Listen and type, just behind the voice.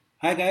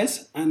Hi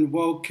guys, and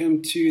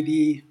welcome to I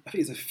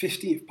think it's the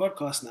 15th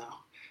podcast now,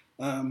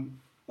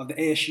 of the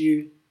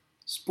ASU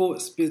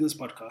Sports Business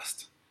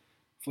Podcast.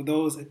 For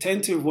those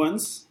attentive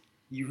ones,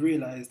 you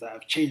realise that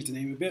I've changed the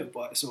name a bit,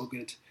 but it's all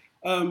good.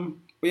 But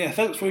yeah,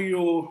 thanks for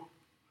your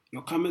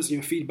comments and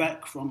your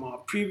feedback from our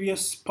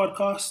previous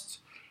podcast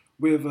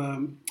with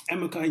Emeka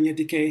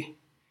Nyedike.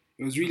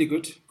 It was really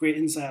good, great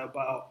insight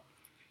about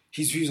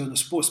his views on the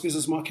sports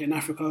business market in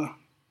Africa,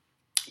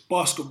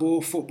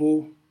 basketball,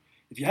 football.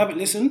 If you haven't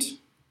listened,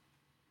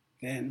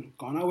 then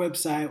go on our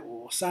website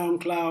or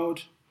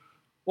SoundCloud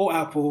or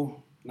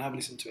Apple and have a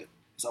listen to it.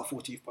 It's our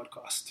 14th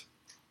podcast.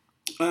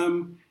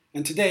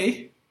 And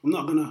today, I'm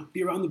not going to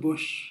be around the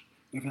bush,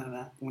 anything like that.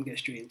 I want to get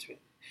straight into it.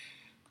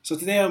 So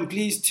today I'm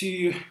pleased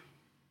to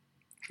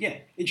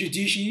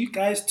introduce you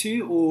guys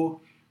to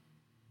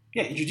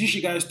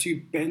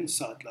Ben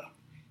Sadler.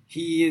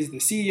 He is the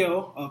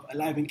CEO of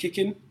Alive and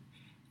Kicking,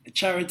 a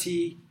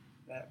charity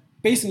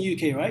based in the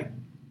UK, right?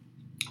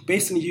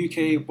 Based in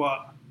the UK,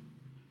 but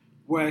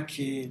work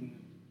in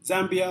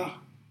Zambia,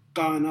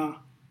 Ghana,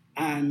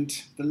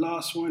 and the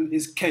last one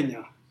is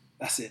Kenya.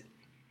 That's it.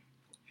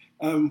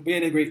 But yeah,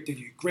 they do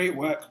great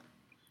work.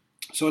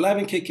 So Alive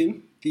and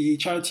Kicking, the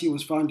charity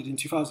was founded in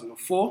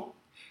 2004.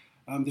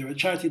 They're a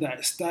charity that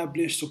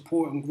established,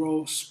 support and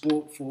grow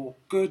sport for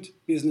good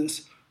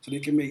business so they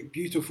can make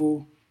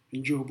beautiful,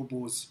 enjoyable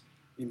balls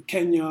in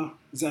Kenya,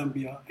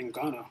 Zambia, and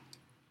Ghana.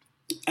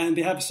 And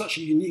they have such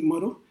a unique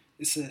model.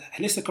 It's a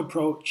holistic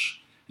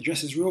approach,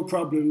 addresses real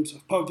problems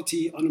of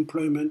poverty,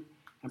 unemployment,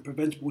 and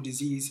preventable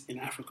disease in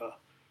Africa.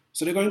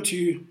 So they're going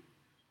to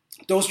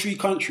those three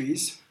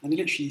countries and they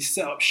literally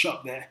set up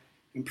shop there,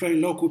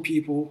 employing local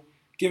people,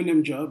 giving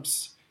them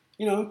jobs,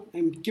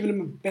 and giving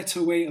them a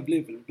better way of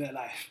living, a better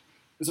life.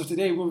 And so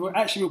today we're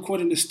actually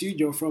recording the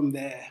studio from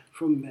their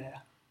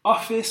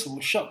office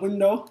or shop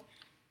window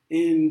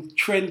in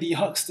trendy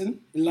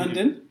Hoxton in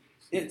London.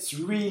 It's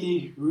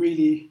really,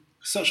 really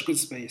such a good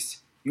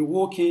space. You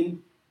walk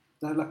in,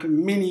 they have like a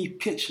mini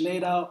pitch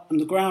laid out on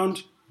the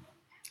ground,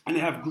 and they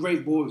have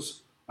great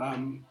balls. But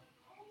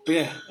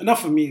yeah,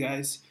 enough of me,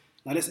 guys.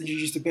 Now let's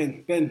introduce you to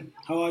Ben. Ben,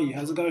 how are you?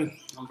 How's it going?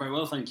 I'm very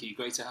well, thank you.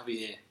 Great to have you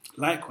here.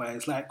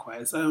 Likewise.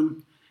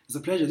 It's a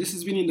pleasure. This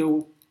has been in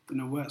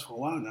the works for a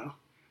while now.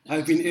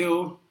 I've been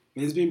ill.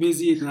 Ben's been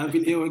busy, and I've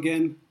been ill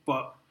again,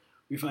 but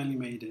we finally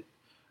made it.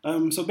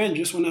 So Ben,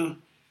 just want to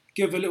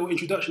give a little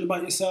introduction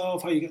about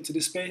yourself, how you get to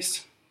this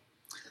space?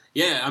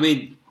 Yeah, I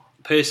mean,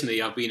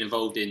 personally, I've been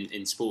involved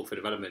in sport for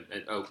development,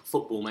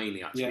 football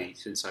mainly actually,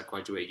 since I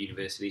graduated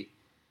university.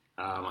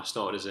 I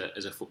started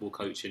as a football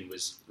coach and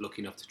was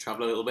lucky enough to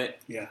travel a little bit.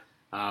 Yeah.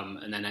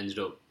 And then ended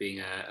up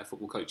being a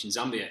football coach in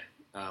Zambia.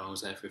 I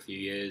was there for a few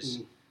years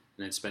and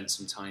then spent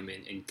some time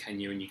in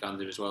Kenya and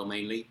Uganda as well,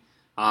 mainly.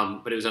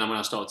 But it was then when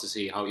I started to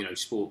see how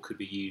sport could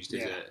be used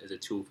as a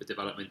tool for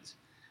development,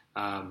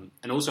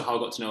 and also how I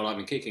got to know Alive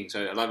and Kicking.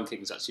 So Alive and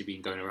Kicking's actually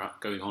been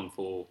going on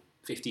for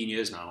 15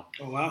 years now.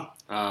 Oh wow!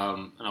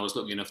 And I was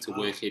lucky enough to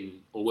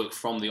work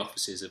from the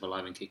offices of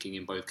Alive and Kicking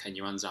in both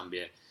Kenya and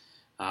Zambia.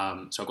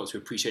 So I got to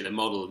appreciate the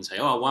model and say,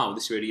 oh wow,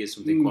 this really is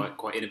something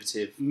quite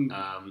innovative,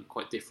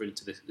 quite different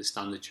to the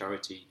standard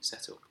charity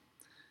setup.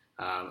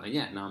 And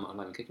yeah, now I'm at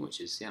Alive and Kicking, which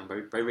is I'm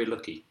very, very, very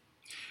lucky.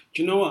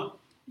 Do you know what?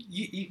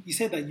 You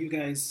said that you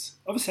guys,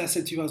 obviously I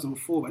said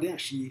 2004, but I didn't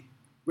actually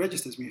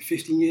register as me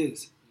 15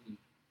 years.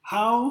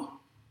 How,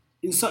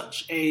 in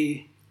such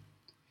a,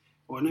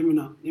 or let me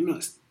not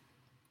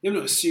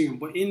assume,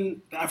 but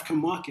in the African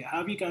market, how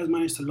have you guys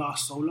managed to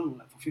last so long,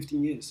 like for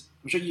 15 years?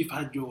 I'm sure you've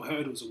had your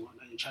hurdles and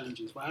whatnot, your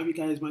challenges, but how have you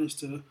guys managed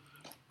to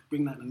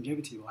bring that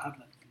longevity or have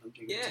that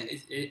longevity?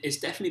 Yeah, it's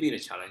definitely been a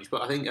challenge,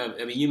 but I think,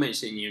 you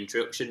mentioned in your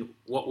introduction,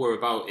 what we're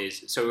about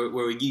is, so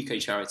we're a UK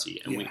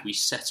charity and we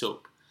set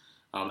up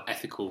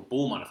ethical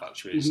ball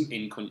manufacturers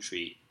in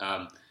country.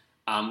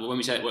 When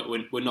we say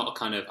we're not a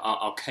kind of,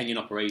 our Kenyan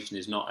operation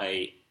is not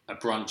a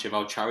branch of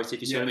our charity,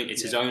 if you see what I mean.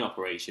 It's its own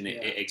operation.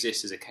 It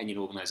exists as a Kenyan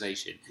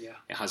organisation. Yeah.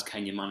 It has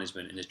Kenyan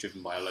management and is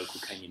driven by a local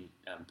Kenyan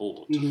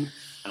board. And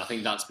I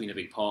think that's been a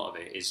big part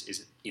of it,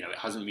 is it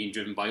hasn't been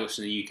driven by us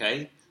in the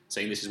UK,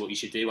 saying this is what you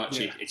should do.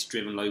 Actually, it's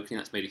driven locally, and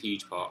that's made a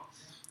huge part.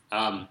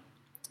 And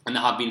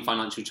there have been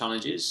financial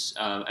challenges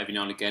every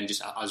now and again,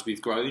 just as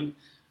we've grown.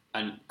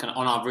 And kind of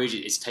on average,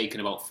 it's taken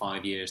about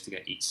 5 years to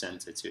get each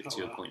centre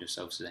to a point of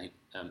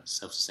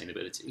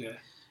self-sustainability. Yeah.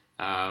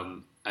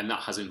 And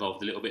that has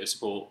involved a little bit of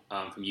support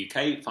from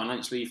UK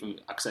financially, from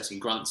accessing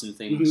grants and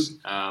things.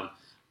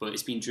 But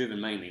it's been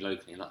driven mainly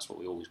locally, and that's what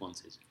we always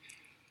wanted.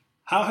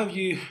 How have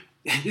you...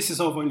 This is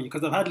so funny,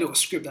 because I've had a little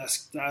script that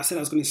I said I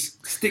was going to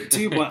stick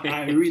to, but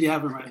I really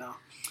haven't right now.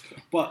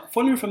 But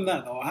following from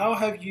that, though, how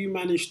have you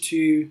managed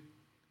to,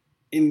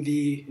 in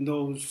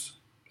those...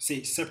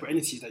 say separate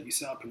entities that you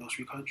set up in those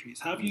three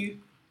countries, have you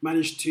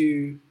managed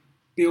to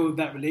build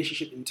that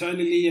relationship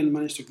internally and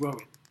managed to grow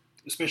it,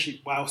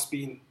 especially whilst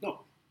being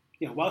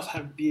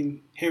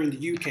here in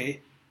the UK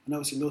and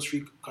obviously in those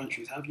three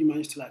countries? Have you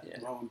managed to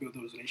grow and build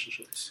those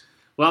relationships?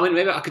 Well, I mean,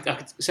 maybe I could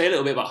say a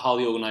little bit about how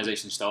the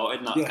organisation started,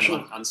 and that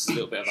answers a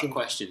little bit of that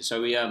question.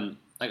 So we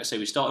like I say,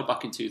 we started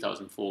back in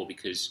 2004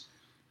 because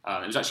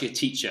it was actually a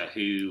teacher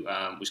who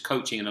was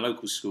coaching in a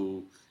local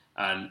school,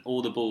 and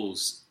all the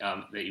balls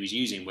that he was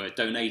using were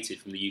donated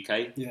from the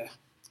UK. Yeah.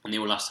 And they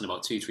were lasting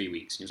about 2-3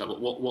 weeks. He was like,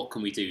 what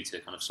can we do to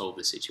kind of solve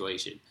this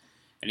situation?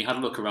 And he had a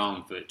look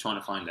around for trying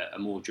to find a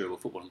more durable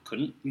football and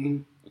couldn't.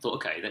 Mm-hmm. I thought,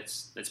 okay,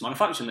 let's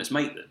manufacture them, let's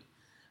make them.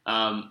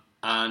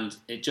 And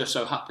it just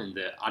so happened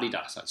that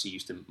Adidas actually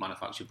used to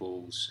manufacture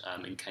balls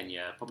in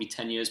Kenya probably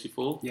 10 years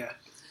before. Yeah.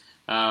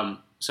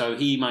 So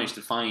he managed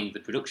to find the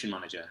production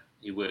manager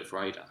who worked for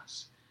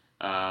Adidas.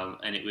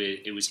 And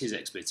it was his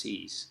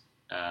expertise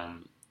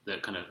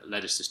that kind of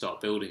led us to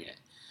start building it.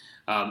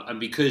 And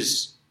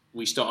because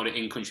we started it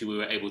in country, we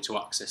were able to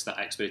access that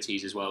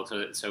expertise as well.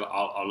 So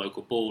our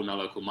local board and our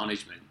local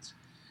management.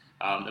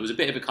 There was a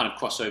bit of a kind of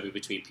crossover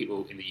between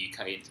people in the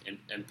UK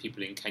and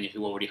people in Kenya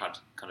who already had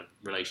kind of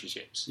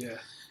relationships. Yeah.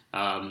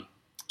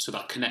 So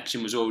that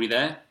connection was already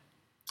there.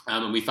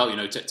 And we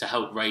felt, to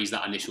help raise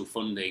that initial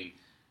funding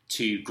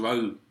to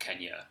grow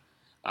Kenya,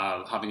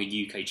 having a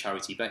UK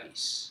charity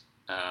base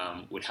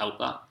would help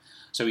that.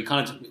 So we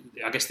kind of,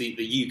 I guess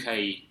the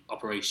UK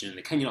operation and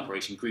the Kenyan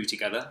operation grew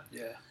together.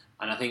 Yeah.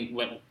 And I think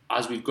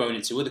as we've grown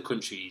into other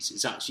countries,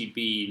 it's actually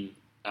been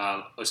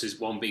us as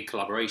one big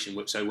collaboration.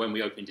 So when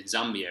we opened in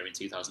Zambia in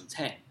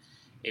 2010,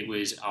 it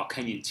was our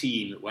Kenyan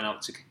team that went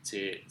out to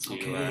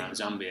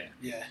Zambia,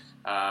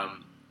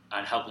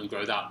 and helped them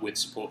grow that with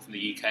support from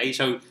the UK.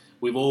 So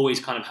we've always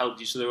kind of helped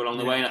each other along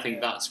the way, and I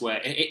think that's where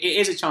it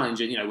is a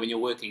challenge. And when you're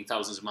working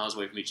thousands of miles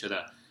away from each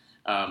other,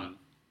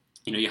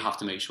 you have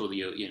to make sure that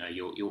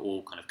you're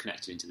all kind of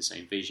connected into the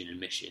same vision and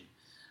mission.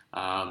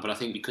 But I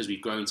think because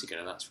we've grown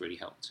together, that's really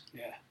helped.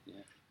 Yeah.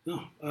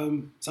 No,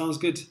 sounds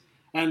good.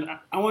 And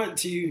I want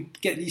to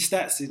get these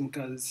stats in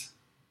because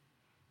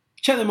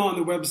check them out on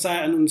the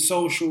website and on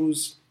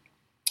socials.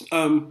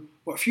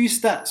 But a few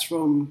stats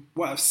from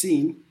what I've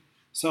seen.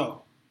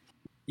 So,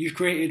 you've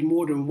created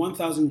more than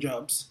 1,000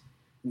 jobs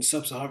in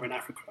sub-Saharan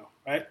Africa,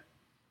 right?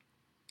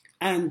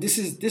 And this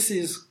is because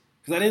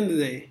at the end of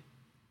the day,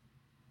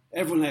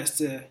 everyone likes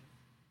to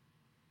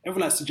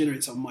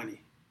generate some money.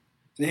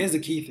 So here's the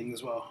key thing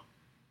as well.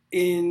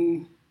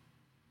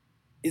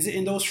 Is it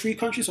in those three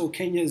countries, so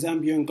Kenya,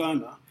 Zambia, and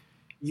Ghana,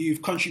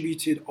 you've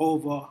contributed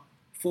over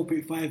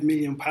 £4.5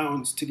 million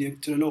to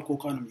the local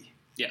economy?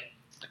 Yeah,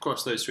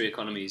 across those three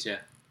economies, yeah.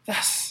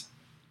 That's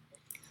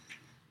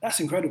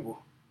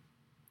incredible.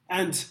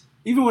 And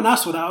even when I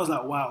saw that, I was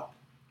like, wow.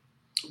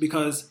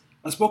 Because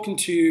I've spoken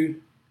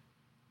to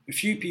a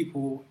few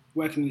people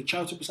working in the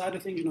charitable side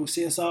of things,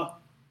 CSR,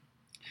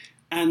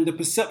 and the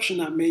perception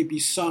that maybe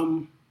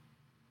someone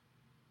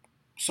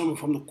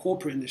from the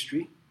corporate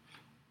industry,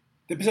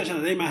 the perception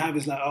that they might have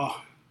is like,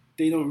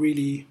 they don't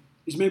really,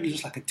 it's maybe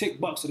just like a tick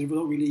box, so they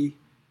don't really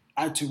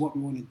add to what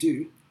we want to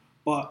do.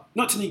 But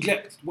not to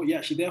neglect what you're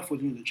actually there for,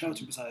 doing the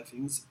charitable side of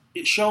things,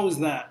 it shows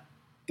that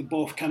the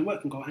both can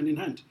work and go hand in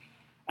hand.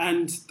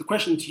 And the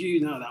question to you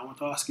now that I want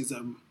to ask is,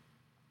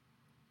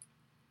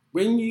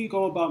 when you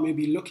go about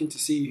maybe looking to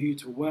see who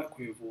to work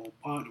with or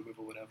partner with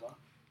or whatever,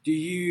 are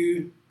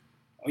you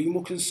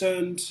more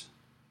concerned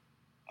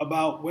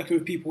about working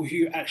with people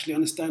who actually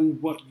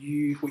understand what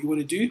you want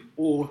to do,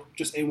 or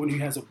just anyone who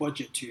has a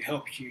budget to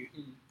help you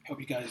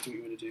guys do what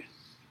you want to do?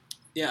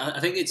 Yeah, I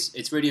think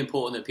it's really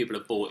important that people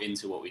are bought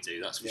into what we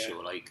do. That's for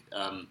sure. Like,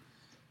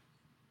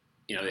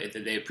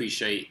 they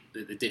appreciate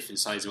the different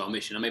sides of our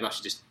mission. And maybe I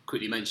should just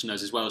quickly mention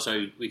those as well.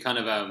 So we kind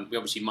of we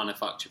obviously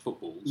manufacture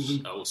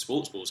footballs or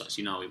sports balls.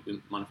 Actually, now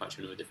we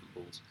manufacture another different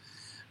balls,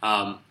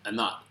 and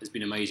that has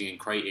been amazing in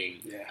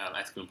creating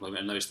ethical employment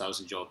and those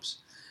 1,000 jobs.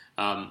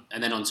 And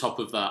then on top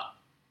of that,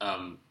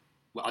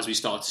 as we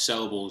started to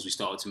sell balls, we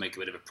started to make a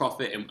bit of a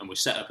profit, and we're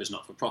set up as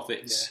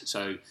not-for-profits. Yeah.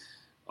 So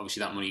obviously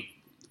that money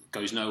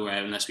goes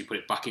nowhere unless we put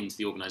it back into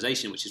the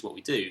organisation, which is what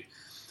we do.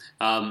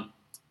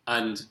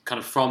 And kind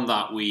of from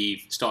that,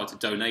 we've started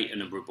to donate a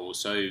number of balls.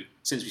 So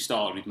since we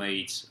started, we've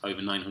made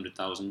over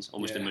 900,000,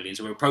 almost 1 million.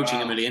 So we're approaching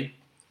 1 million.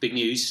 Big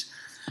news.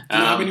 Do you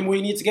know how many more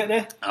you need to get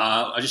there?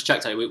 I just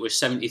checked out. We're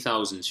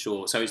 70,000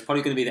 short. So it's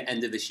probably going to be the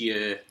end of this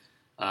year,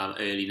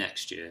 early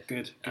next year.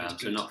 Good.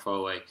 So not far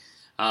away.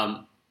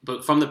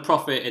 But from the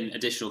profit and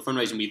additional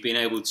fundraising, we've been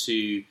able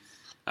to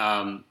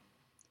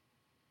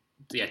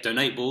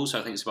donate balls. So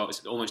I think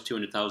it's almost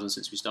 200,000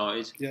 since we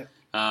started. Yeah.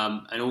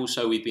 And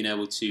also we've been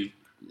able to,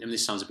 and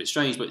this sounds a bit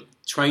strange, but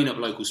train up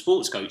local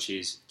sports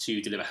coaches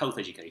to deliver health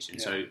education.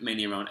 Yeah. So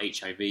mainly around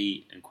HIV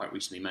and quite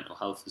recently mental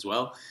health as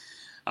well.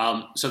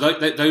 So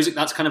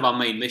that's kind of our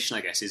main mission,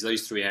 I guess, is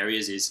those three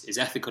areas: is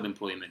ethical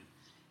employment,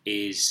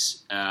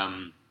 is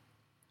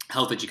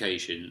health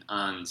education,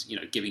 and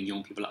giving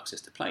young people access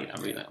to play. That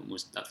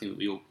thing that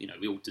we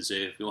all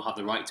deserve. We all have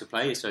the right to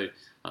play. So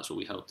that's what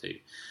we help do.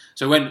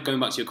 So when going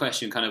back to your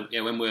question, kind of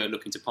when we're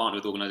looking to partner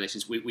with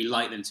organisations, we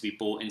like them to be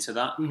bought into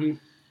that. Mm-hmm.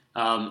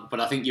 But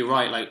I think you're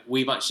right. Like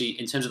we've actually,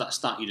 in terms of that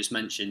stat you just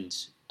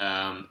mentioned,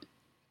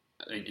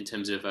 in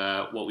terms of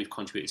what we've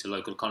contributed to the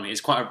local economy,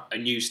 it's quite a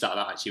new stat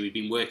that actually we've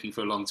been working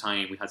for a long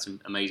time. We had some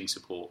amazing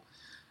support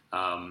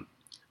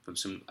from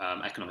some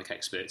economic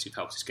experts who've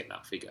helped us get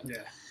that figure.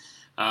 Yeah.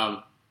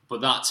 But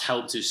that's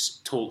helped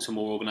us talk to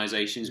more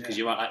organisations because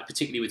you're right,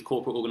 particularly with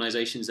corporate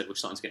organisations that we're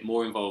starting to get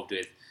more involved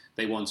with.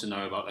 They want to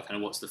know about kind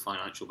of what's the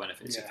financial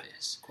benefits of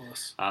this. Of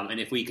course. And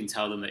if we can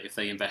tell them that if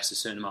they invest a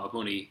certain amount of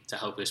money to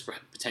help us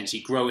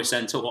potentially grow a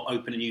centre or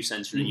open a new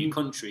centre in a new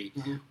country,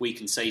 we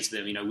can say to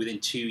them, within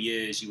 2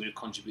 years you would have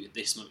contributed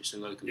this much to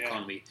the local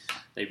economy.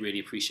 They really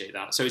appreciate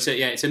that. So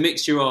it's a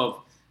mixture of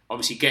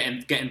obviously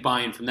getting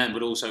buy-in from them,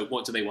 but also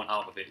what do they want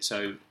out of it.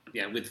 So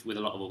with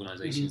a lot of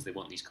organisations, they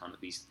want these kind of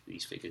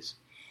these figures.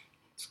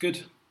 It's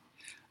good.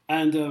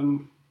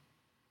 And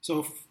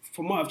so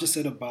from what I've just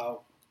said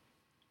about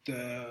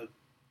the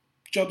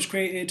jobs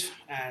created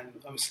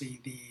and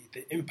obviously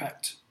the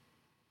impact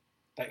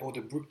or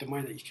the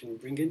money that you can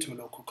bring into a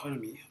local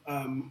economy,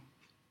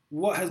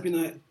 what has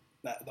been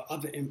the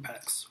other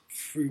impacts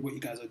through what you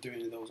guys are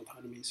doing in those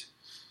economies?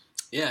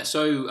 Yeah,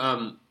 so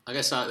I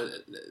guess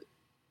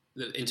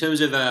in terms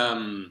of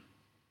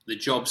the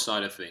job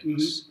side of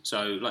things,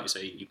 so like I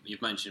say,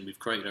 you've mentioned we've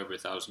created over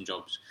 1,000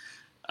 jobs,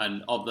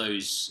 and of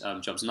those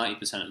jobs,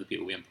 90% of the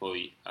people we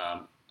employ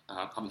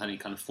haven't had any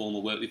kind of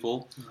formal work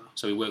before.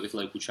 So we work with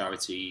local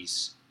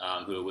charities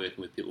who are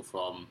working with people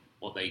from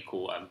what they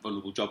call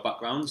vulnerable job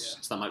backgrounds.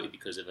 So that might be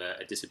because of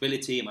a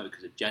disability, it might be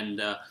because of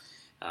gender,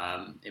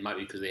 it might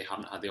be because they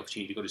haven't had the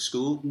opportunity to go to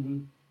school.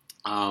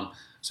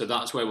 So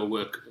that's where we'll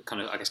work,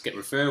 kind of, I guess, get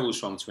referrals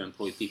from to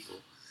employ people.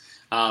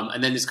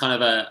 And then there's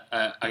kind of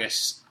a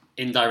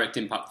indirect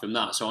impact from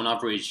that. So on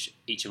average,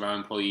 each of our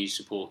employees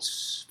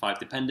supports 5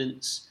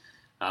 dependents.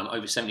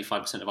 Over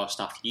 75% of our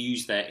staff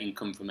use their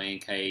income from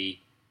A&K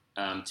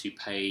to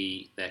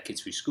pay their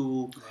kids through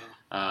school.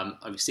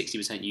 Over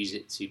 60% use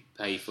it to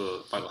pay for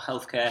vital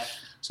healthcare.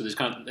 So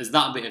there's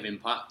that bit of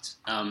impact.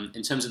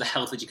 In terms of the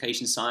health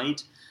education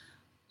side,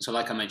 so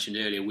like I mentioned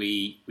earlier,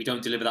 we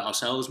don't deliver that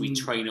ourselves. We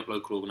train up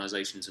local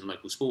organisations and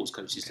local sports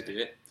coaches to do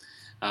it.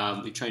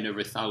 We've trained over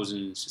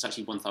 1,000. It's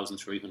actually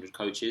 1,300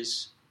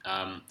 coaches.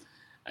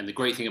 And the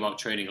great thing about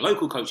training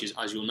local coaches,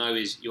 as you'll know,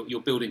 is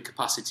you're building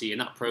capacity, and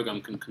that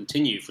program can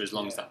continue for as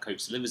long as that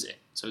coach delivers it.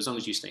 So as long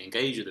as you stay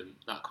engaged with them,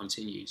 that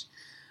continues.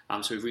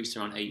 So we've reached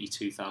around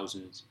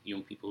 82,000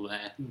 young people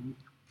there.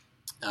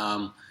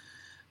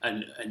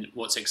 And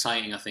what's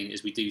exciting, I think,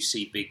 is we do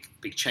see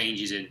big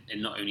changes in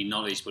not only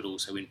knowledge but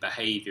also in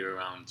behaviour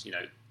around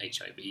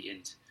HIV.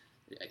 And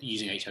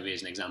using HIV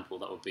as an example,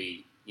 that would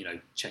be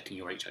checking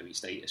your HIV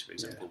status, for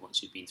example,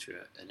 once you've been through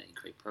an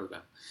A&K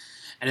program.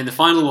 And then the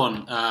final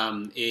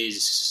one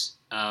is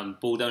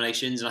ball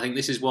donations, and I think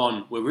this is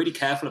one we're really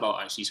careful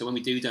about, actually. So when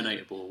we do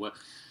donate a ball,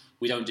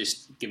 we don't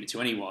just give it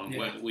to anyone.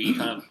 We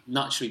kind of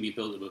naturally we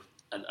build up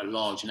a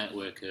large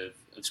network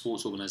of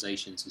sports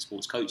organisations and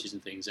sports coaches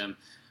and things.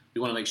 We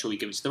want to make sure we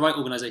give it to the right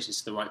organisations,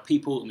 to the right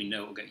people, and we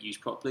know it will get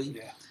used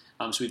properly.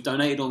 So we've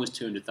donated almost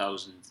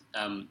 200,000,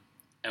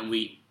 and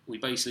we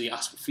basically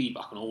ask for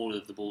feedback on all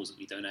of the balls that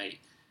we donate.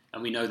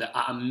 And we know that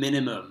at a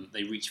minimum,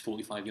 they reach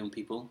 45 young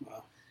people.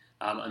 Wow.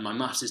 And my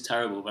maths is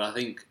terrible, but I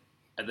think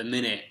at the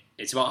minute,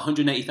 it's about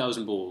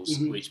 180,000 balls,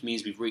 which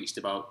means we've reached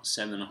about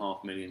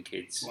 7.5 million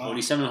kids. Wow.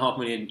 Only 7.5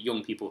 million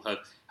young people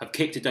have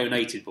kicked a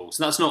donated ball.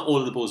 So that's not all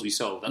of the balls we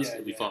sold. That's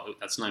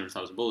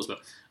 900,000 balls. But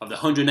of the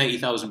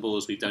 180,000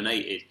 balls we've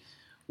donated,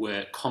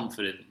 we're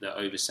confident that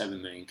over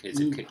 7 million kids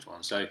have kicked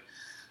one. So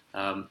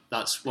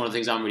that's one of the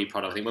things I'm really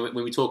proud of. I think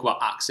when we talk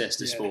about access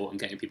to sport and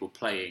getting people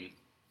playing,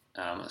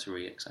 that's a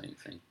really exciting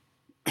thing.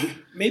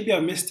 Maybe I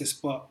missed this,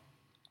 but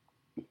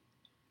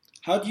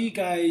how do you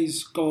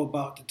guys go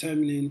about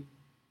determining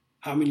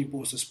how many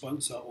balls to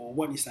sponsor, or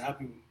what needs to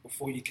happen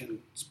before you can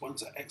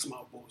sponsor X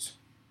amount of balls?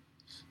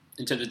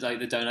 In terms of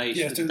the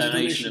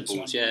donation, of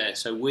balls,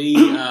 So we,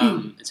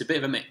 it's a bit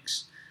of a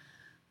mix.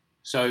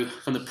 So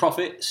from the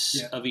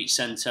profits of each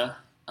centre,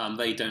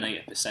 they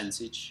donate a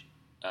percentage.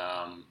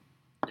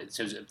 In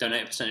terms of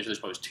donate a percentage of those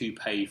balls to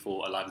pay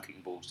for Alive and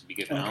Kicking balls to be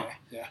given out.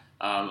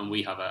 And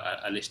we have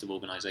a list of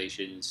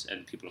organisations,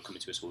 and people are coming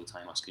to us all the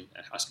time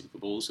asking for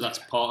balls. So that's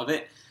part of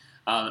it.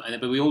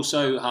 But we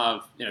also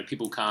have,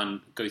 people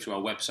can go through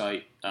our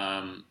website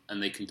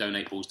and they can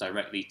donate balls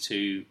directly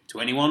to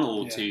anyone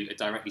or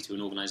directly to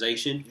an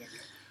organisation.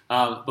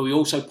 But we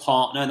also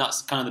partner, and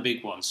that's kind of the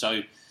big one.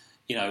 So,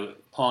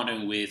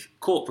 partnering with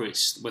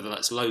corporates, whether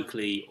that's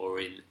locally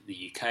or in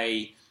the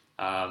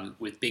UK,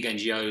 with big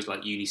NGOs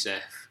like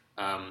UNICEF,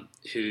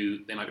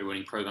 who they might be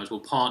running programs. We'll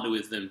partner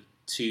with them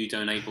to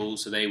donate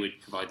balls, so they would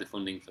provide the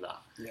funding for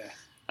that.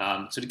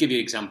 So to give you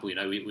an example,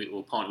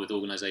 we'll partner with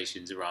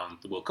organisations around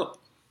the World Cup,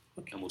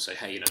 and we'll say,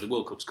 hey, the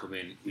World Cup's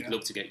coming. We'd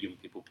love to get young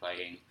people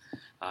playing.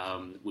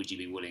 Would you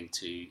be willing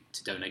to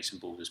donate some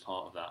balls as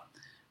part of that?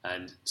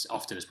 And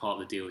often as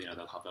part of the deal,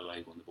 they'll have their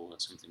logo on the ball.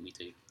 That's something we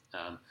do.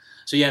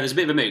 There's a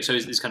bit of a mix. So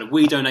it's kind of,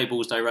 we donate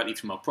balls directly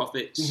from our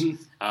profits.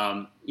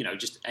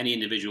 Just any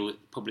individual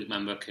public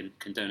member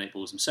can donate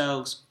balls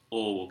themselves,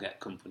 or we'll get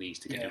companies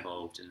to get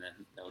involved, and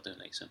then they'll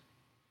donate some.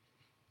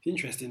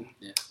 Interesting.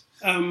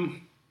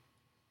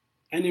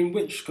 And in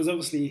which, because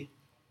obviously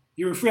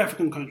you're a free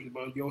African country,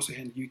 but you're also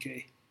here in the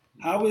UK.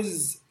 How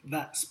is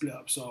that split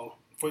up? So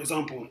for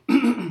example,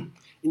 in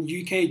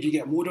UK, do you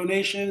get more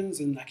donations?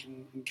 And like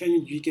in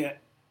Kenya, do you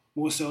get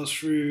more sales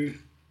through,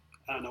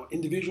 I don't know,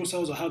 individual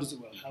sales, or how does it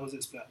work? How is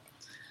it split?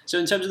 So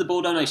in terms of the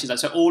ball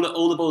donations, so all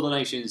the ball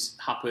donations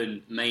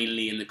happen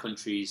mainly in the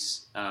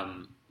countries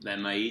they're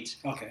made,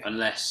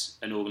 unless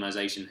an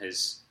organisation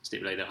has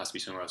stipulated there has to be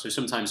somewhere else. So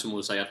sometimes someone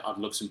will say, I'd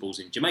love some balls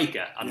in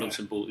Jamaica. I'd love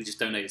some balls. We just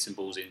donated some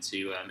balls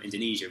into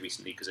Indonesia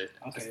recently because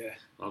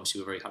obviously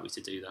we're very happy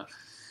to do that.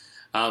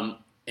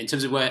 In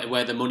terms of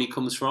where the money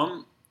comes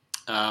from,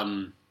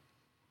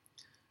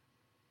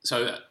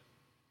 so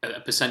a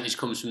percentage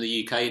comes from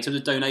the UK. In terms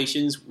of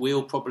donations,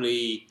 we'll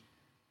probably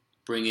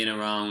bring in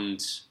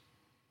around,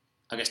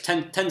 I guess,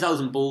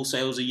 10,000 ball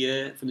sales a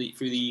year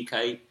through the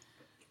UK,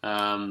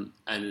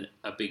 and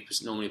a big,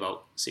 normally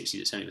about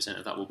 60 to 70%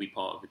 of that will be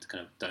part of the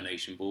kind of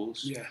donation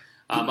balls. Yeah.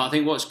 But I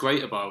think what's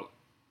great about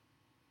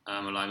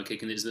Alive and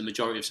Kicking is the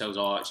majority of sales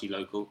are actually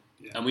local,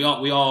 and we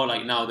are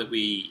like, now that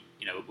we're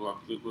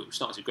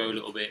starting to grow a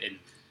little bit, and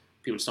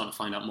people are starting to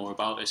find out more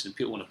about us, and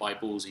people want to buy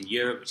balls in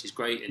Europe, which is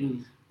great,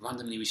 and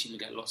randomly we seem to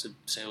get lots of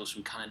sales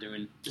from Canada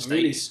and the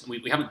States.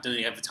 Really? We haven't done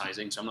any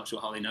advertising, so I'm not sure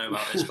how they know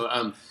about us, but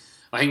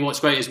I think what's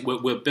great is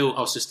we're built.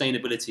 Our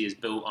sustainability is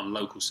built on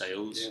local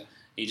sales. Yeah.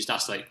 You just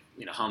ask, like,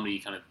 how many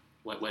kind of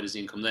where does the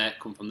income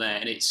come from there,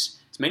 and it's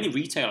mainly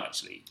retail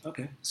actually.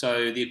 Okay.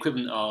 So the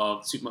equivalent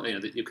of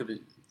the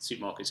equivalent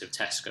supermarkets of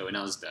Tesco and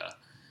Asda,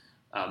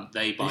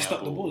 they buy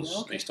our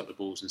balls. They stock the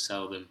balls and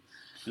sell them,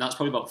 and that's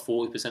probably about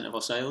 40% of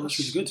our sales. That's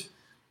really good.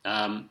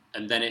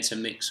 And then it's a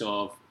mix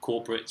of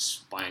corporates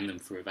buying them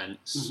for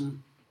events,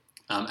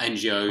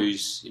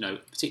 NGOs,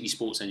 particularly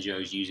sports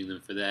NGOs using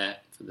them for their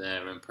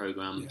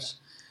programs,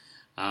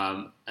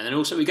 and then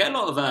also we get a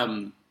lot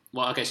of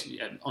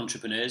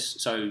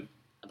entrepreneurs. So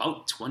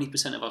about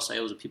 20% of our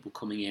sales are people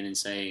coming in and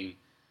saying,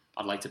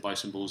 "I'd like to buy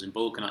some balls in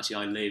bulk, and actually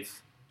I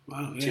live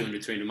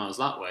 200, 300 miles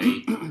that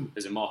way.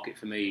 There's a market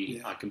for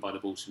me. I can buy the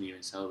balls from you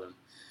and sell them."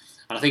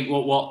 And I think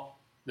what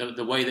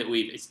the way that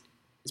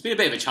it's been a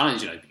bit of a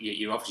challenge.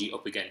 You're obviously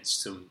up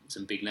against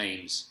some big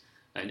names,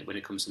 and when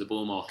it comes to the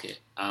ball market,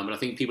 but I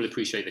think people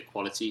appreciate the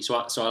quality. So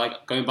I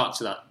like going back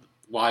to that,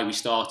 why we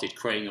started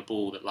creating a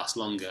ball that lasts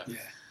longer. Yeah.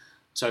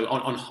 So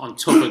on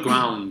tougher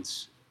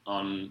ground,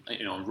 on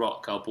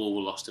rock, our ball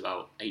will last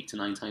about 8 to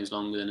 9 times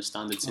longer than a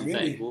standard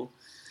synthetic ball.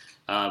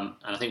 And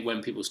I think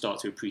when people start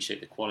to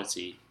appreciate the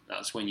quality,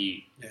 that's when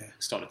you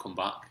start to come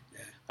back. Yeah.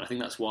 And I think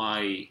that's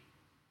why,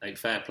 like,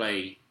 fair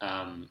play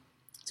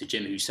to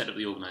Jim, who set up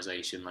the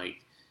organisation.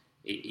 Like,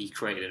 he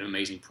created an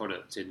amazing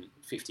product in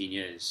 15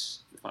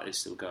 years. The fact it's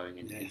still going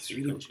in it's 3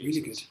 really, countries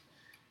really good.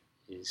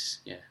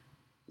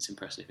 It's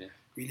impressive. Yeah,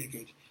 really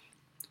good.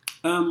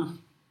 I'm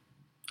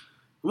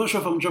not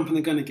sure if I'm jumping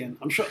the gun again.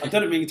 I'm sure I've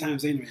done it many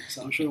times anyway,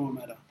 so I'm sure it won't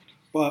matter.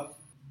 But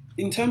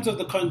in terms of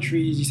the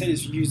countries, you said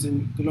it's used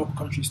in the local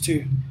countries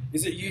too.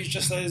 Is it used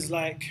just as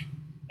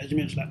you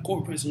mentioned, like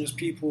corporates and just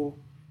people,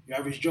 your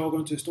average Joe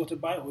going to a store to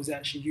buy, or is it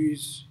actually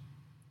used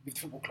with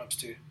football clubs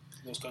too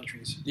in those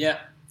countries? Yeah.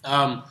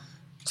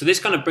 So this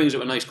kind of brings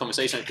up a nice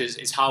conversation, because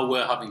it's how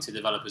we're having to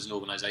develop as an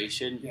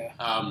organisation. Yeah.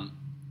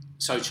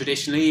 So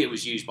traditionally, it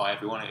was used by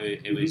everyone.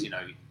 It was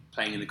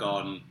playing in the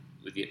garden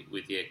with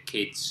your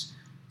kids,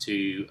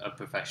 to a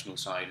professional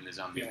side in the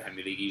Zambian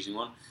Premier League using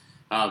one.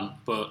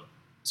 But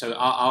so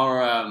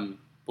our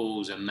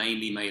balls are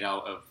mainly made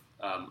out of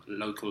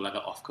local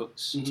leather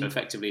offcuts. Mm-hmm. So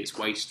effectively, it's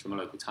waste from a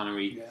local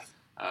tannery.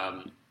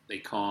 Yeah. They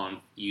can't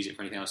use it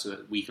for anything else, so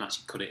that we can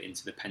actually cut it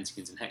into the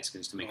pentagons and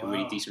hexagons to make a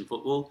really decent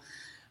football.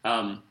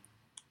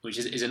 Which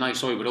is a nice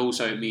story, but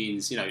also it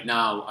means,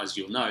 now, as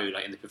you'll know,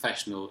 like in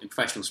professional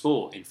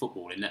sport, in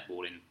football, in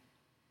netball,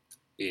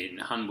 in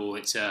handball,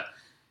 it's a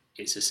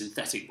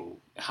synthetic ball.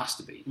 It has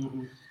to be.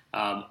 Mm-hmm.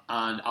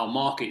 And our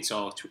markets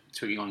are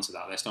twigging onto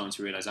that. They're starting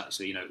to realise,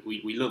 actually,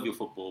 we love your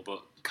football,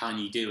 but can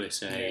you do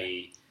us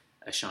a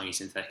shiny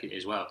synthetic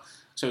as well?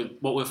 So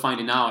what we're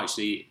finding now,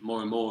 actually,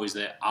 more and more, is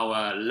that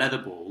our leather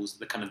balls,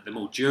 the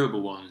more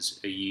durable ones,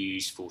 are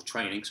used for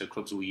training. So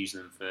clubs will use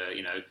them for,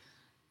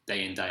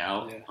 day in, day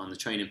out on the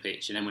training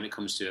pitch. And then when it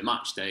comes to a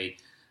match day,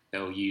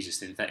 they'll use a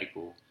synthetic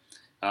ball.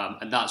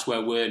 And that's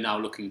where we're now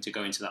looking to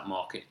go into that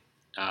market.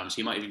 So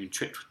you might have even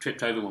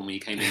tripped over one when you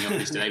came in the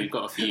office today. We've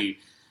got a few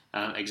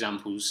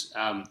examples.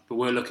 But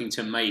we're looking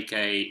to make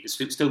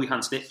still be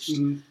hand-stitched,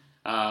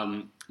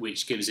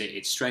 which gives it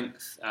its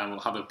strength. We'll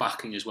have a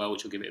backing as well,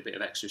 which will give it a bit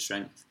of extra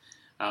strength.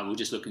 We're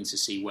just looking to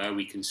see where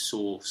we can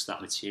source that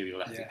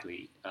material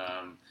ethically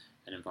and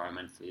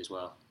environmentally as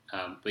well.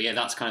 But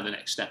that's kind of the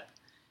next step,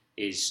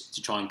 is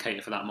to try and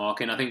cater for that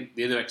market. And I think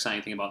the other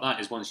exciting thing about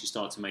that is once you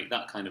start to make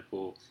that kind of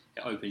ball,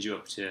 it opens you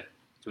up to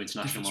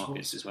international different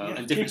markets sports as well.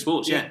 And different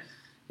sports, yeah.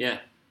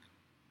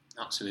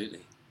 Absolutely.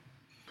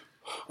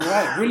 All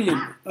right,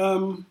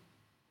 brilliant.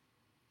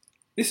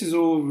 This is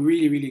all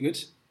really, really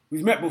good.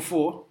 We've met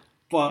before,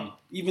 but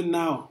even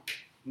now,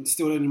 I'm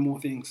still learning more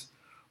things.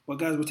 But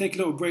guys, we'll take a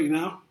little break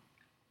now,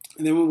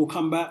 and then when we'll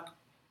come back,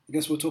 I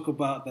guess we'll talk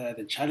about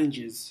the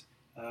challenges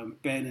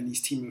Ben and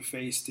his team have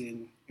faced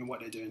in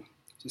what they're doing.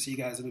 So see you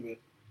guys in a bit.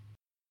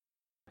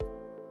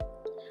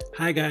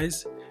 Hi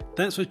guys,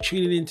 Thanks for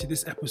tuning in to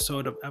this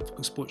episode of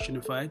African Sports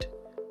Unified,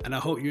 and I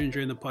hope you're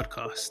enjoying the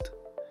podcast.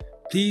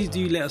 Please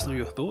do let us know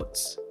your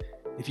thoughts.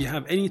 If you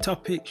have any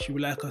topics you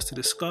would like us to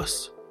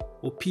discuss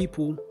or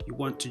people you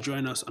want to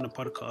join us on the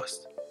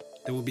podcast,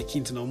 then we'll be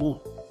keen to know more.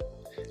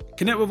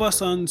 Connect with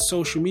us on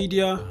social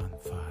media,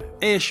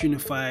 AS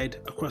Unified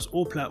across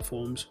all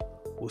platforms,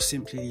 or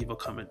simply leave a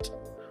comment.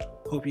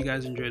 Hope you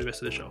guys enjoy the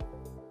rest of the show.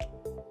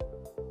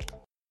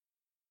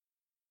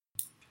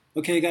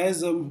 Okay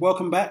guys,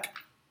 welcome back.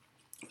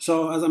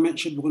 So as I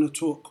mentioned, we're going to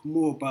talk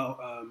more about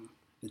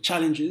the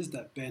challenges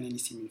that Ben and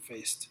his team have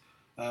faced.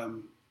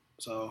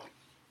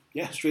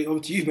 Straight over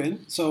to you,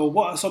 Ben. So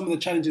what are some of the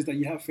challenges that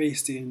you have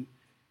faced in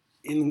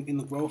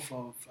the growth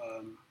of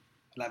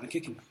Alive and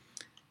Kicking?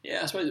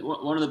 Yeah, I suppose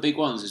one of the big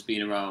ones has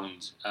been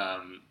around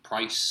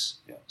price.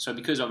 Yeah. So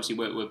because obviously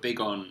we're big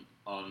on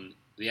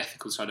the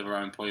ethical side of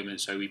our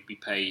employment, so we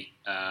pay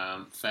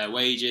fair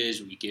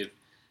wages, we give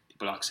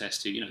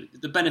access to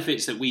the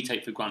benefits that we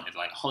take for granted,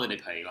 like holiday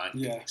pay, like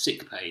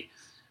sick pay,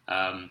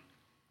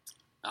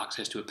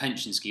 access to a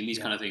pension scheme, these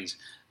kind of things.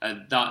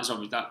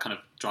 That kind of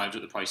drives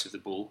up the price of the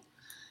ball,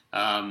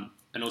 and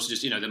also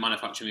just the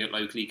manufacturing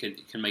locally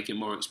can make it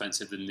more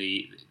expensive than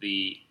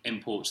the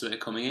imports that are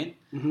coming in.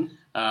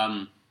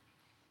 Mm-hmm.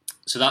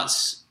 So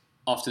that's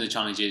often the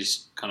challenge,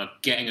 is kind of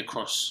getting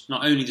across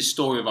not only the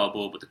story of our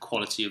ball but the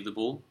quality of the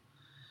ball.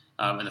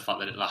 And the fact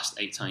that it lasts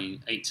 8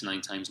 to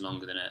 9 times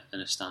longer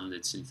than a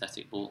standard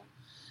synthetic ball.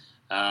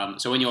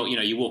 So when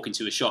you walk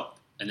into a shop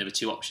and there are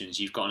two options,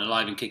 you've got an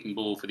Alive and Kicking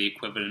ball for the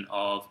equivalent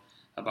of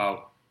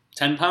about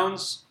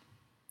 £10,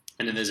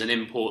 and then there's an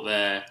import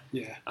there,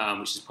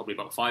 which is probably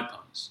about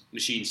 £5,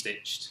 machine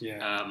stitched.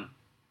 No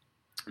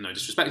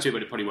disrespect to it,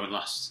 but it probably won't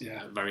last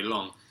very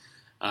long.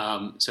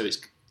 So it's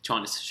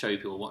trying to show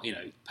people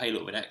pay a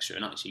little bit extra,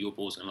 and actually your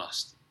ball's going to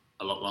last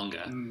a lot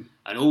longer.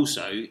 And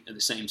also at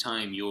the same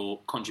time you're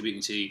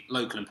contributing to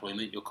local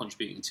employment, you're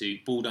contributing to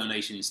ball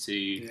donations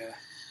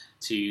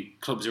to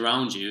clubs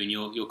around you, and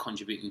you're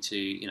contributing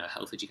to a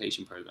health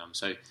education program.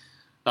 So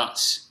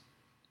that's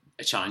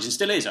a challenge, and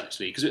still is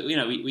actually, because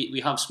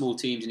we have small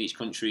teams in each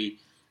country.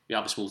 We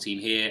have a small team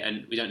here,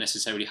 and we don't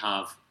necessarily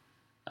have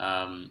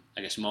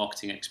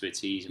marketing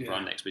expertise and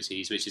brand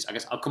expertise, which is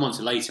I'll come on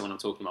to later when I'm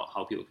talking about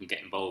how people can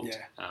get involved.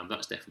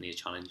 That's definitely a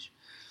challenge.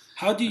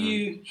 How do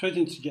you, sorry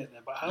to get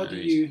there, but how do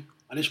you,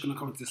 I'm just going to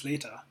come to this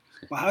later,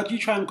 but how do you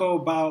try and go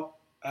about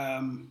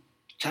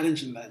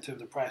challenging that in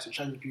terms of price or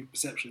challenging people's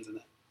perceptions in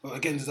it? Or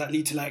again, does that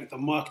lead to the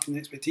marketing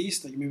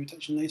expertise that you may be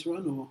touching later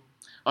on? Or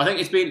I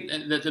think it's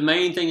been, the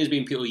main thing has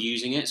been people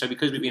using it. So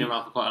because we've been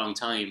around for quite a long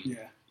time,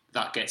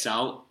 that gets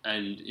out.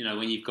 And,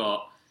 when you've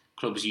got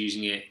clubs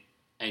using it,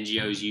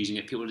 NGOs using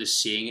it, people are just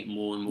seeing it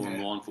more and more and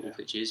more on football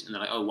pitches. And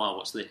they're like, oh, wow,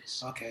 what's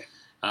this? Okay.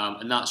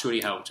 And that's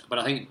really helped. But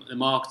I think the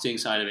marketing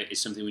side of it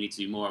is something we need to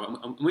do more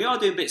of. And we are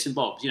doing bits and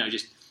bobs,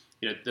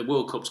 the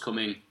World Cup's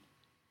coming,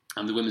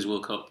 and the Women's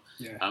World Cup,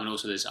 and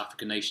also there's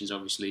African nations,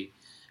 obviously.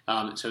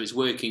 So it's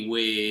working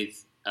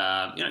with,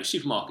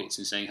 supermarkets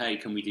and saying, hey,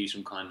 can we do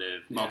some kind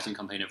of marketing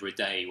campaign over a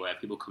day where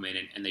people come in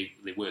and they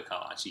work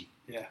out actually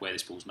where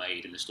this ball's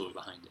made and the story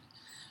behind it,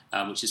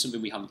 which is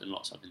something we haven't done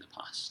lots of in the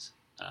past.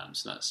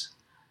 So that's,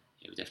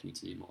 we definitely need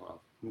to do more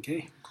of.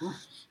 Okay, cool.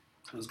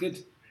 Sounds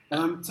good.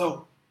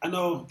 So I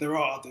know there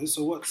are others,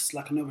 so what's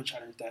another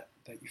challenge that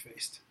you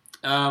faced?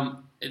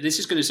 This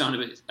is going to sound a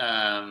bit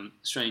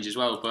strange as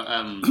well, but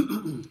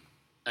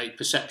a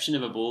perception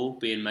of a ball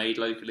being made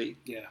locally.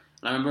 Yeah.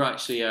 And I remember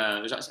actually,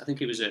 I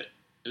think it was at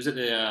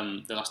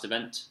the last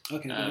event,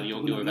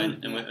 your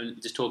event, and we're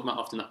just talking about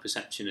often that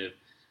perception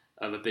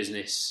of a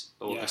business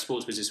or a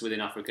sports business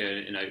within Africa,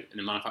 and a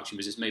manufacturing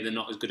business, maybe they're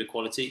not as good a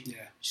quality,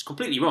 which is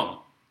completely wrong.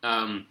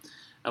 And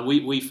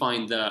we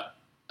find that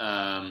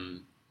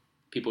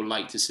people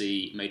like to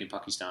see made in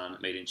Pakistan,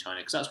 made in China,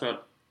 because that's where,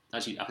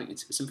 actually, I think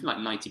it's something like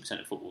 90%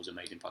 of footballs are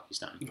made in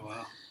Pakistan.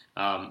 Oh,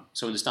 wow.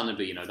 So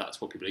understandably,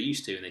 that's what people are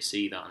used to, and they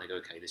see that and they go,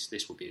 okay,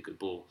 this will be a good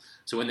ball.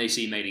 So when they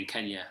see made in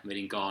Kenya, made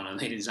in Ghana,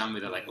 made in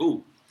Zambia, they're like,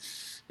 oh,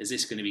 is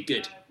this going to be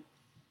good?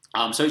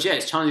 So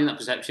it's challenging that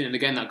perception, and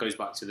again, that goes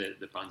back to the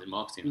brand and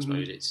marketing. I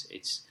suppose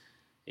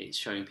it's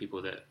showing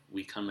people that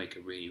we can make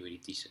a really,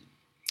 really decent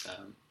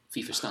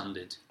FIFA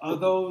standard. Are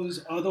those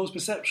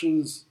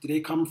perceptions? Do they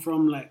come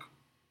from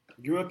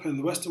Europe and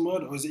the Western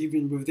world, or is it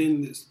even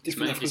within this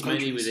different African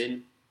countries? It's mainly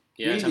within.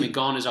 Yeah, really? I mean,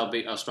 Ghana's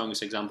our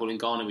strongest example. In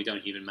Ghana, we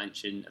don't even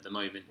mention at the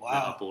moment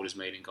that our ball is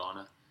made in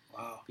Ghana.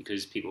 Wow.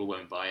 Because people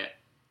won't buy it.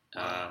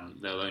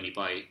 They'll only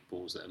buy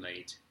balls that are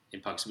made in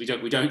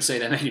Pakistan. We don't say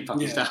they're made in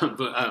Pakistan,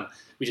 but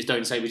we just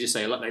don't say. We just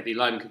say the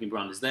Alive and Kicking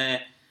brand is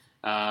there,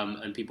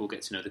 and people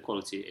get to know the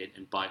quality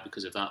and buy it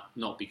because of that,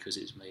 not because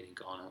it's made in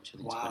Ghana, which I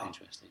think is quite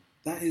interesting.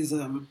 That is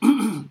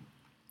that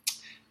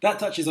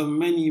touches on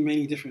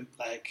many different,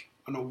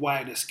 on a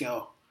wider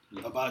scale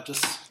about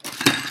just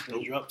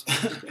interrupt.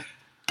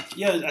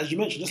 As you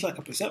mentioned, just a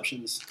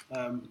perceptions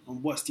on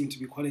what's deemed to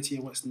be quality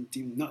and what's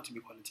deemed not to be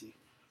quality.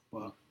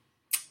 Well,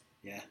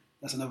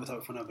 that's another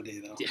topic for another day,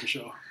 though, for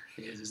sure.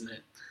 It is, isn't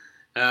it?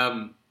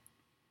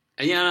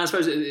 And I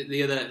suppose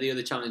the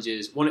other challenge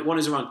is one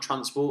is around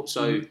transport.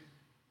 So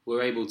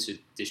we're able to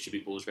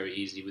distribute balls very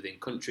easily within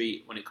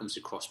country. When it comes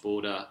to cross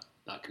border,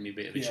 that can be a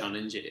bit of a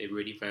challenge. It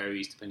really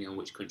varies depending on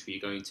which country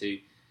you're going to,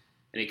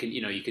 and it can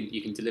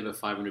you can deliver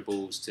 500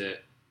 balls to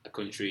a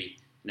country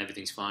and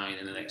everything's fine,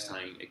 and the next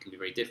time it can be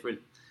very different.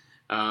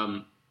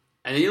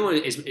 And the other one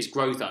is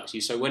growth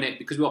actually. So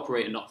because we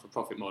operate a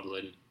not-for-profit model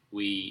and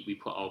we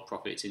put our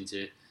profits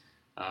into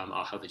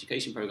our health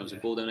education programs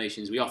and ball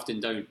donations, we often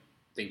don't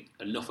think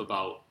enough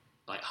about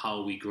like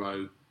how we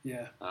grow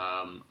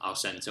our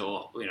centre,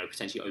 or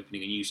potentially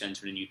opening a new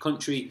centre in a new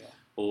country,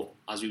 or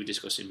as we were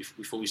discussing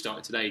before we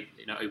started today,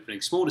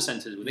 opening smaller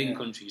centres within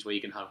countries where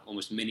you can have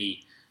almost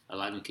mini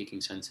alive and kicking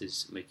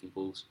centres making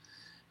balls.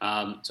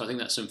 So I think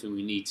that's something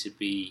we need to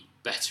be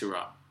better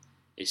at.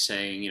 Is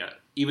saying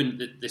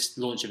even this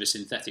launch of a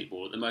synthetic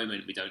ball at the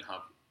moment, we don't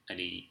have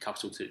any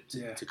capital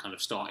to kind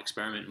of start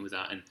experimenting with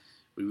that, and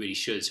we really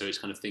should. So it's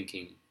kind of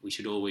thinking we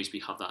should always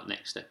have that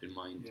next step in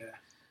mind,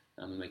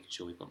 and making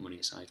sure we've got money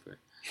aside for it.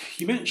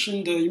 You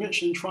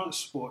mentioned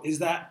transport. Is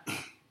that,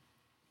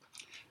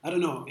 I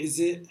don't know,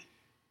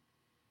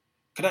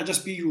 could that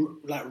just be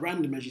like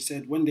random, as you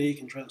said? One day you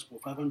can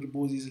transport 500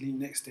 balls easily,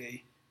 next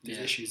day there's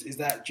issues. Is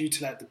that due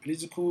to like the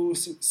political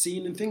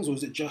scene and things, or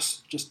is it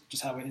just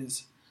how it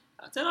is?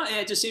 I don't know. Yeah,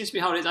 it just seems to be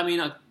how it is. I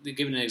mean,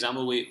 giving an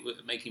example, we're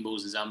making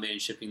balls in Zambia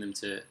and shipping them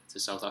to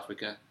South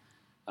Africa,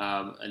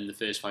 and the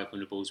first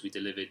 500 balls we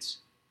delivered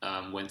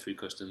went through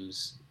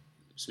customs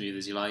smooth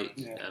as you like,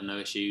 no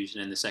issues.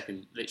 And then the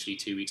second, literally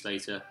 2 weeks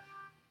later,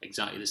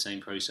 exactly the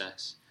same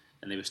process,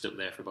 and they were stuck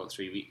there for about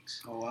 3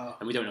 weeks. Oh wow!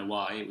 And we don't know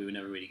why. We were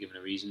never really given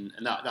a reason.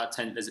 And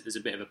there's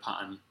a bit of a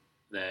pattern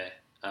there.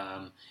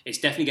 It's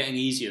definitely getting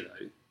easier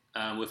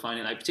though. We're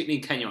finding, like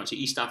particularly in Kenya, actually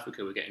East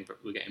Africa, we're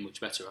getting much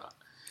better at.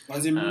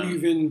 As in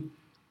moving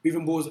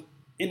balls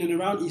in and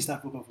around East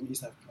Africa, from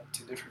East Africa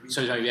to different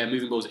regions.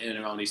 Moving balls in and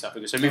around East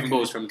Africa. So moving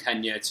balls from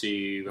Kenya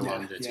to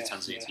Rwanda to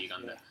Tanzania to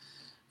Uganda.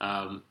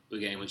 We're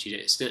getting much easier.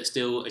 It's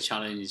still a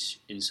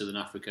challenge in Southern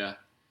Africa,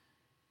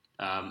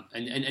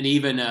 and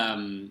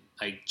even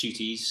like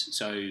duties.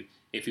 So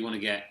if we want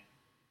to get,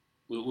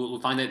 we'll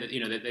find out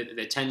that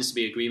there tends to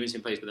be agreements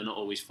in place, but they're not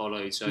always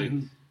followed. So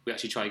we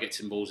actually tried to get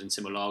some balls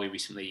into Malawi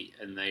recently,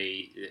 and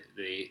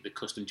the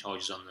custom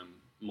charges on them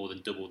more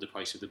than double the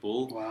price of the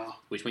ball. Wow.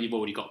 Which, when you've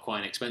already got quite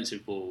an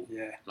expensive ball,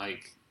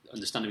 like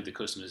understanding the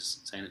customers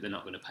saying that they're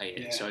not going to pay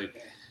it.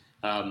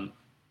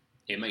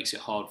 It makes it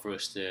hard for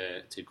us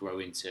to grow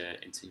into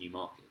new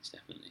markets,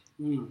 definitely.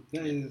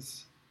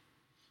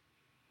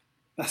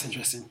 That's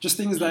interesting. Just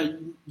things that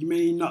you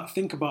may not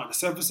think about the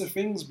surface of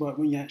things, but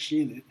when you're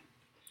actually in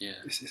it,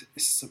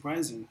 it's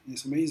surprising.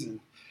 It's amazing.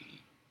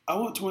 I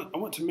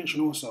want to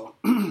mention also,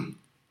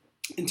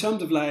 in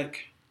terms of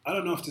like, I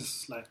don't know if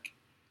this is like,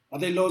 are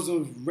there loads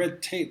of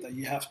red tape that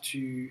you have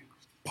to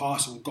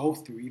pass and go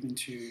through even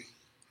to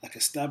like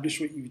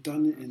establish what you've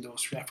done in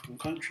those 3 African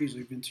countries, or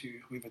even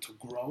to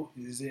grow?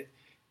 Is it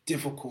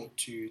difficult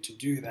to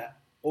do that,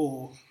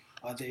 or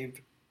were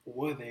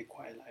they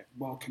quite like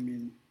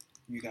welcoming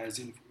you guys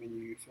in when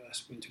you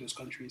first went to those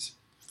countries?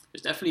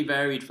 It's definitely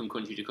varied from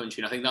country to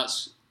country, and I think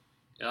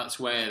that's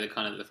where the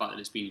fact that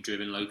it's being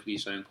driven locally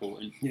is so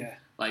important. Yeah.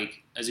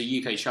 Like as a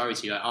UK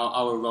charity, like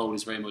our role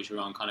is very much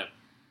around kind of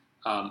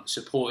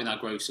supporting that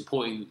growth,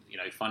 supporting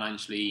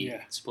financially,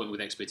 supporting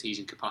with expertise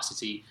and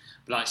capacity,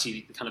 but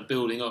actually kind of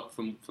building up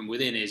from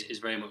within is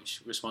very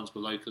much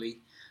responsible locally.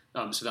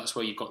 So that's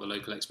where you've got the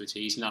local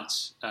expertise, and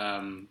that's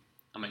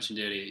I mentioned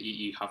earlier.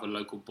 You have a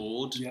local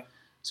board,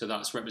 so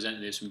that's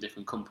representatives from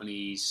different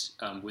companies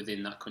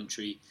within that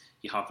country.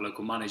 You have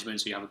local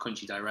management, so you have a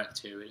country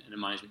director and a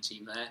management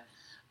team there.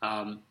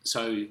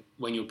 So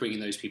when you're bringing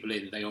those people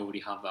in, they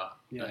already have that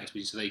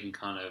expertise, so they can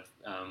kind of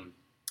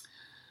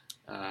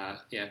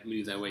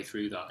move their way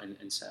through that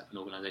and set up an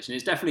organisation.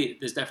 There's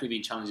definitely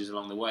been challenges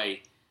along the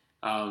way,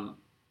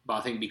 but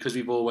I think because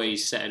we've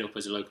always set it up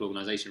as a local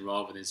organisation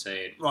rather than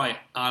saying, right,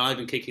 I've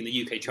been kicking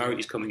the UK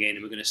charities coming in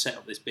and we're going to set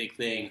up this big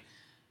thing.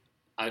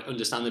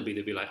 Understandably,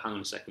 they'd be like, hang on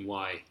a second,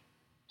 why?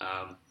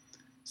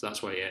 So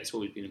that's why, it's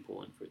always been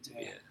important for it to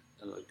be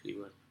a locally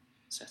run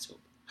setup.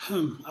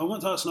 I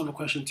want to ask another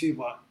question too,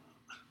 but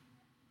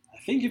I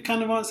think you've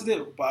kind of answered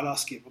it, but I'll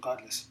ask it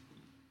regardless.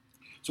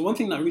 So one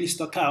thing that really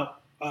stuck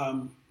out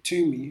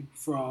to me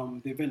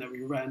from the event that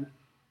we ran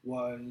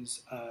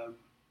was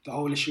the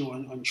whole issue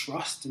on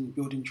trust and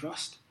building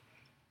trust.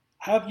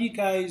 Have you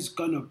guys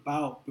gone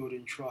about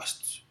building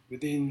trust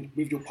with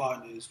your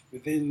partners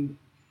within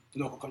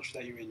the local country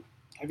that you're in?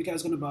 Have you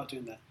guys gone about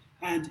doing that?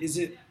 And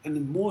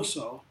then more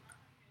so,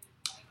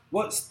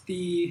 what's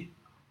been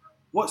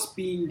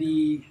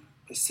the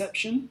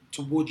perception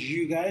towards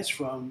you guys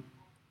from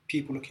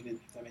people looking in,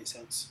 if that makes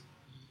sense?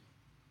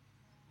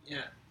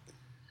 Yeah.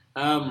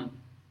 I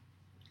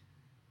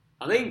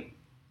think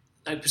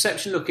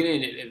perception looking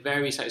in, it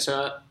varies.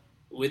 So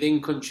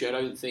within country, I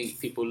don't think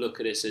people look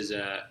at us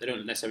they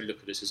don't necessarily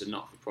look at us as a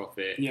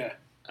not-for-profit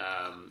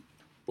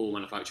ball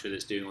manufacturer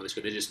that's doing all this,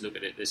 but they just look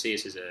at it, they see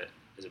us as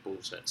a ball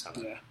seller,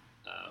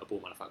 a ball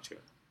manufacturer.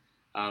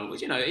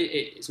 Which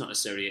it's not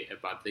necessarily a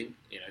bad thing.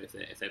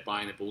 If they're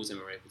buying the balls, then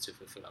we're able to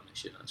fulfil that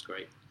mission. That's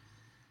great.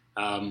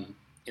 In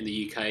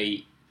the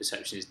UK,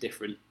 perception is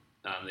different.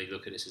 They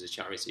look at this as a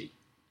charity,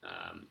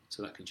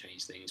 so that can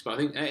change things. But I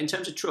think in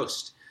terms of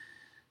trust,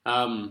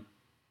 how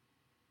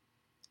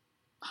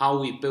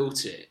we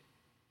built it,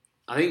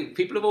 I think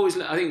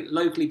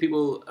locally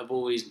people have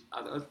always.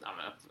 I'm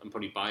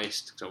probably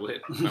biased because I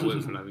work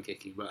for Live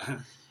Kicking, but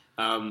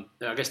I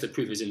guess the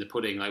proof is in the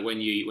pudding. Like when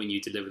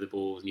you deliver the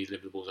balls and you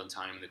deliver the balls on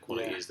time and the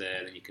quality is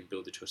there, then you can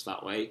build the trust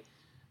that way.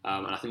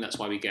 And I think that's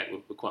why we're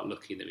quite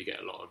lucky in that we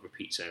get a lot of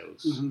repeat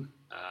sales,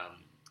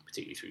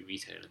 particularly through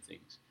retail and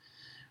things.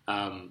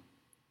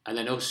 And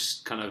then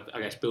us kind of,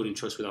 I guess, building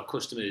trust with our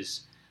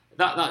customers.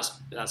 That's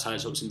had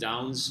its ups and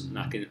downs, and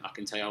I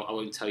can tell you, I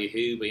won't tell you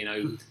who, but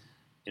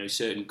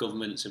certain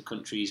governments and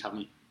countries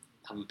haven't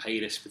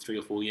paid us for 3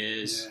 or 4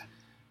 years.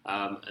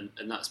 Yeah.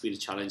 And that's been a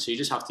challenge. So you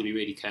just have to be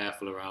really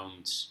careful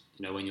around,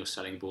 when you're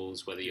selling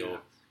balls, whether you're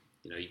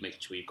making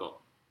sure you've got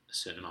a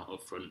certain amount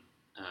up front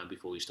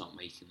before you start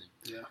making them.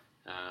 Yeah.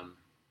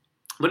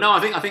 But no,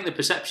 I think the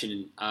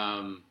perception,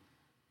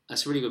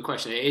 that's a really good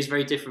question. It is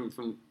very different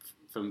from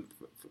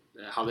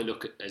how they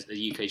look at as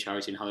the UK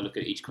charity and how they look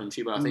at each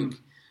country. But I think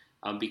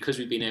because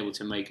we've been able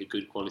to make a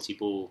good quality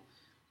ball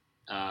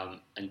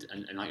and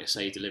like I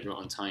say, deliver it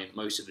on time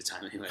most of the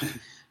time anyway.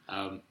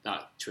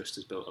 That trust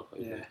has built up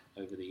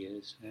over the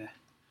years. Yeah.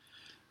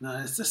 No,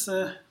 it's just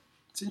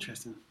it's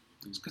interesting.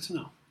 It's good to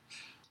know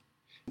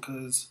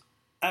because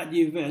at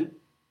the event,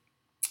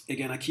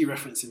 again, I keep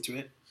referencing to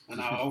it, and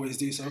I always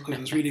do so because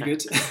it's really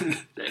good.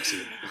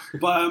 Excellent.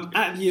 But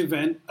at the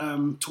event,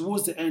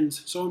 towards the end,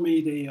 someone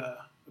made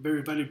a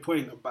very valid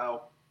point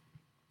about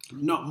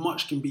not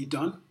much can be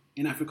done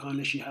in Africa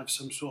unless you have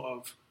some sort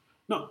of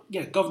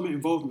government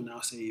involvement.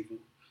 I'll say even.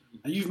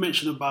 And you've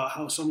mentioned about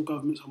how some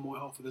governments are more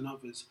helpful than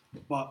others,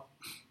 but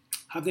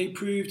have they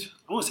proved,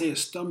 I won't say a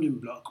stumbling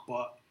block,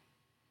 but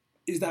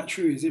is that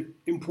true? Is it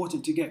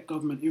important to get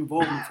government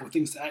involvement for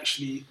things to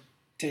actually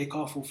take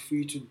off or for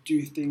you to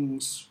do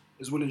things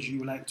as well as you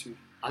would like to?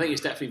 I think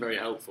it's definitely very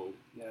helpful.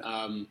 Yeah.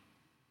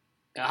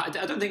 I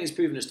don't think it's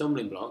proven a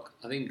stumbling block.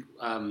 I think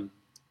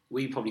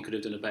we probably could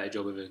have done a better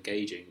job of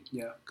engaging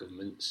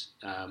governments.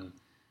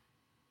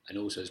 And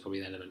also there's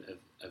probably an element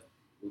of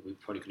we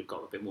probably could have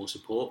got a bit more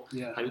support.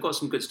 Yeah. We've got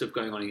some good stuff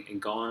going on in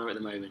Ghana at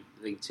the moment,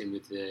 linked in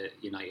with the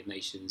United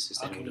Nations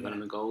Sustainable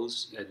Development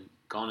Goals. And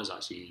Ghana's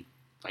actually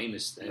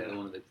famous. They're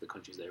one of the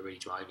countries that are really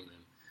driving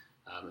them.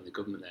 And the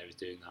government there is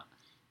doing that.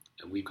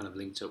 And we've kind of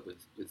linked up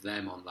with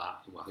them on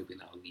that. And we're hoping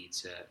that will lead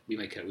to... We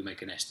make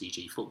an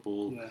SDG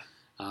football. Yeah.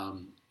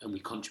 And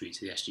we contribute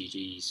to the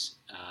SDGs.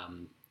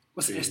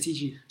 What's the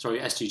SDG? Sorry,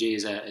 SDG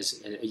is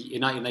a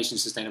United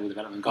Nations Sustainable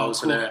Development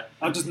Goals. Oh, cool. So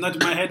I just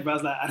nodded my head, but I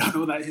was like, I don't know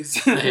what that is.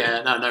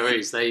 Yeah, no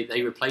worries.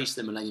 They replaced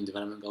the Millennium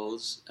Development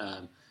Goals,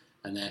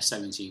 and their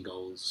 17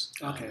 goals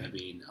have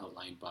been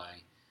outlined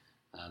by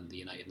the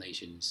United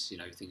Nations.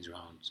 Things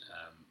around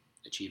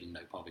achieving no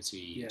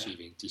poverty,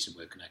 achieving decent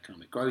work and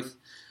economic growth.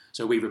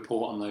 So we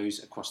report on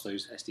those across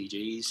those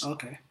SDGs.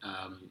 Okay.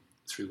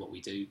 Through what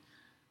we do.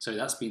 So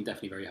that's been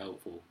definitely very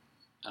helpful.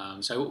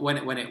 So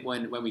when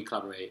we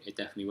collaborate, it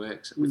definitely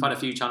works. We've had a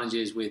few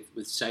challenges with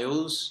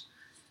sales,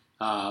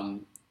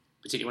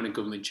 particularly when a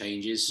government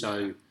changes.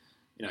 So,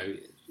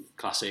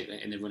 classic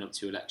in the run up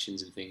to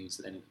elections and things,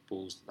 then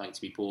balls like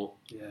to be bought.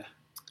 Yeah.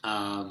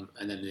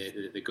 And then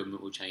the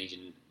government will change,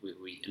 and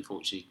we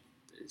unfortunately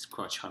it's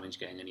quite a challenge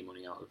getting any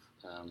money out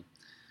of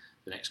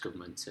the next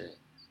government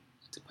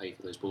to pay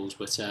for those balls.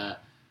 But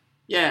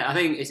I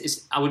think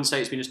it's I wouldn't say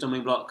it's been a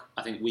stumbling block.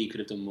 I think we could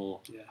have done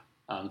more. Yeah.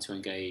 To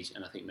engage,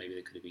 and I think maybe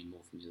there could have been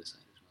more from the other side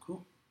as well.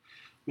 Cool,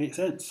 makes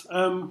sense.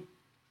 And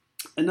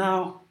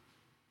now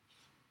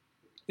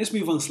let's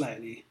move on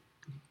slightly.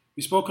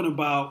 We've spoken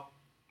about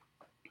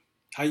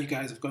how you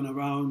guys have gone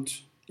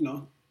around,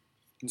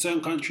 in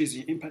certain countries,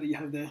 the impact that you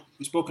have there.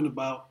 We've spoken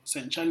about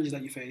certain challenges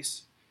that you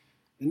face,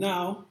 and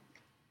now,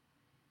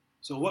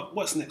 so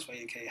what's next for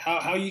A&K?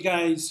 How you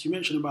guys? You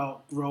mentioned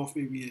about growth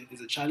maybe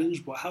is a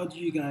challenge, but how do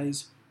you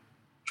guys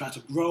try to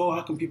grow?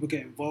 How can people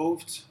get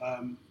involved?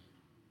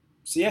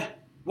 So yeah,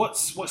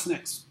 what's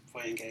next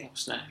for A&K?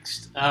 What's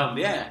next?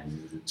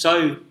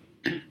 So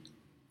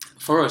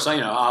for us,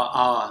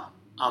 our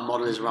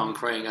model is around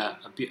creating a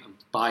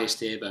biased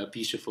here, but a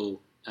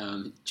beautiful,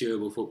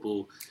 durable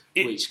football.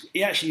 It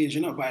actually is.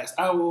 You're not biased.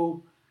 I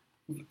will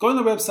go on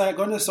the website,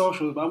 go on the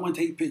socials, but I want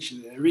to take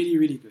pictures. They're really,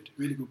 really good.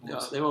 Really good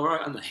balls. Yeah, they're all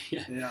right, aren't they?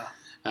 Yeah. They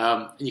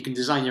are. And you can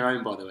design your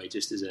own, by the way,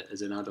 just as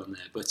an add-on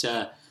there. But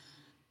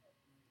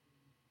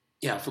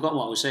I've forgotten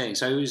what I was saying.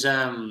 So it was,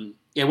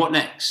 what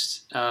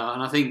next?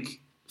 And I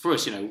think for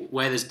us,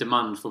 where there's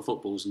demand for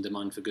footballs and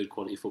demand for good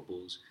quality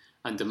footballs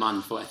and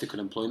demand for ethical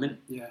employment,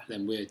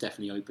 then we're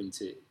definitely open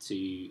to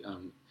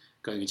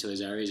going into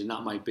those areas. And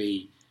that might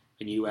be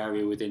a new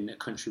area within a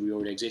country we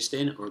already exist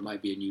in, or it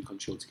might be a new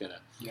country altogether.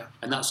 Yeah.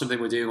 And that's something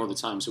we're doing all the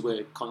time. So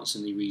we're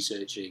constantly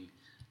researching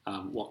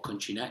what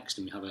country next,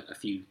 and we have a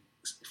few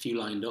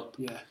lined up.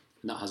 Yeah.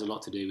 And that has a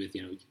lot to do with,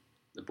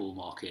 the ball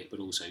market, but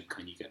also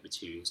can you get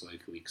materials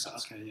locally?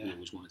 Because we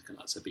always wanted to,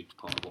 that's a big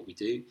part of what we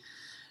do.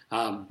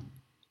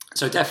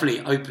 So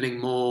definitely opening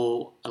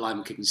more alive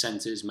and kicking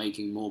centres,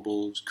 making more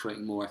balls,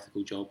 creating more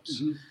ethical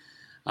jobs.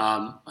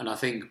 And I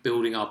think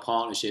building our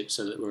partnerships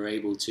so that we're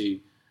able to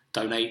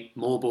donate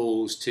more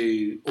balls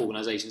to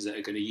organisations that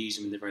are going to use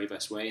them in the very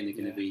best way, and they're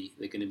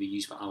going to be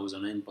used for hours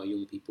on end by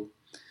young people.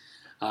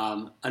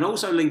 And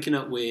also linking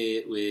up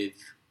with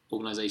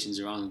organisations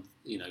around,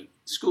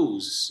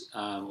 schools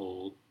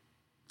or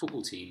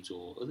football teams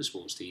or other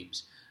sports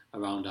teams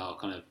around our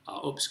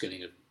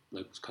upskilling of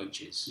local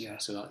coaches. Yeah.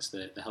 So that's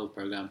the health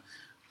programme.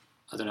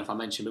 I don't know if I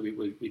mentioned, but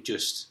we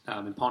just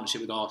in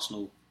partnership with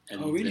Arsenal and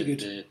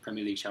the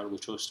Premier League Charitable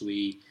Trust,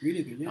 we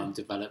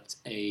developed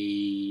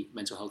a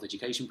mental health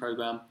education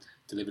programme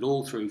delivered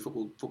all through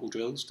football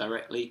drills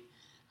directly.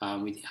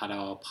 We had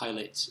our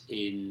pilot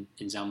in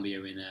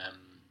Zambia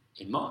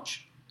in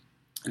March,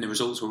 and the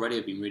results already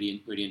have been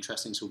really, really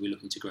interesting. So we'll be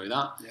looking to grow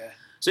that. Yeah.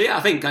 So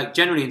I think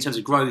generally in terms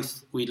of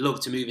growth, we'd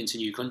love to move into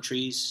new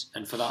countries,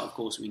 and for that, of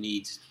course, we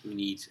need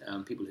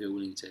people who are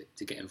willing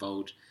to get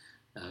involved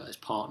as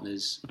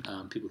partners.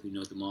 People who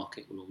know the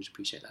market will always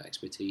appreciate that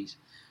expertise,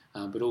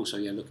 but also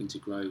looking to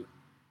grow,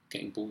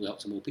 getting balls out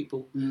to more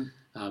people, and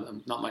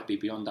that might be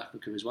beyond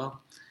Africa as well.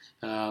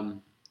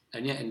 And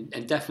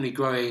definitely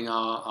growing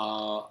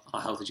our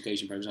health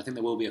education programs. I think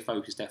there will be a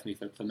focus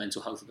definitely for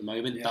mental health at the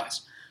moment. Yeah.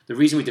 That's the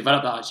reason we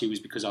developed that actually was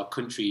because our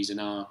countries and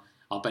our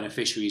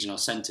beneficiaries and our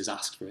centres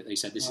asked for it. They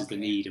said this is the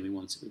need, and we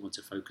want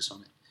to focus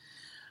on it.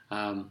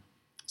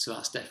 So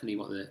that's definitely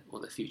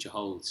what the future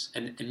holds.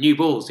 And new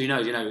balls, who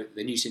knows?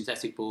 The new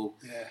synthetic ball.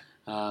 Yeah.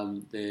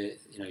 The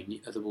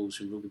other balls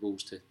from rugby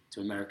balls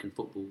to American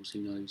footballs. Who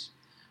knows?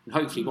 And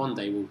hopefully one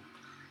day we'll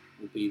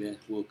be the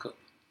World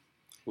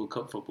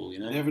Cup football. You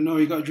never know.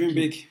 You got to dream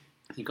big.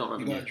 You got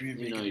to dream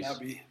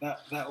big.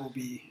 That will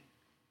be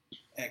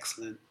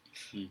excellent.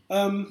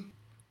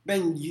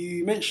 Ben,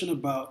 you mentioned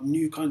about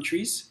new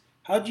countries.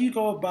 How do you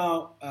go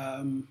about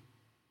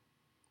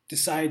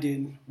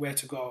deciding where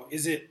to go?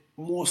 Is it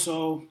more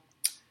so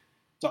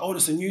the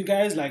oldest and new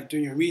guys, like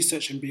doing your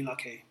research and being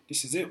like, hey,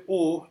 this is it?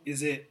 Or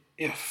is it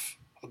if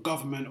a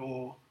government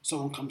or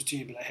someone comes to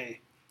you and be like,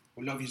 hey,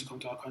 we'd love you to come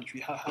to our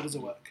country? How does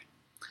it work?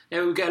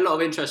 Yeah, we get a lot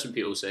of interest from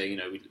people saying,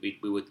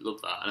 we would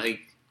love that. And I think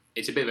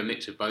it's a bit of a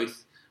mix of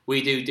both.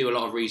 We do a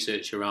lot of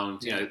research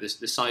around,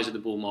 the size of the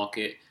ball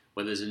market,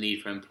 whether there's a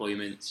need for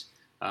employment,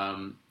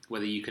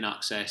 whether you can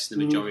access the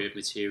majority of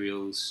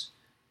materials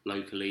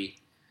locally,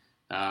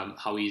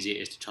 how easy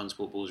it is to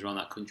transport balls around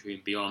that country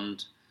and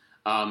beyond.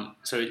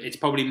 So it's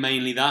probably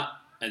mainly that.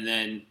 And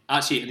then,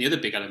 actually, and the other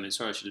big element,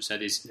 sorry, I should have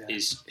said,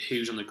 is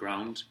who's on the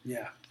ground.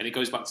 Yeah. And it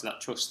goes back to that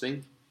trust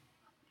thing.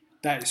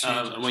 That is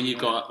huge. And when you've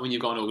got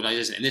an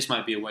organisation, and this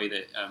might be a way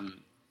that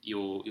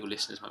your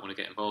listeners might want to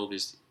get involved,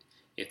 is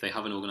if they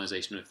have an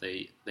organisation, or if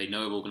they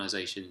know of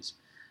organisations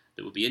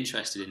that would be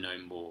interested in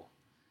knowing more,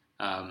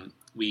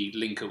 we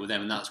link up with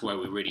them, and that's where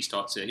we really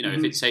start to,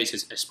 if it's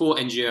a sport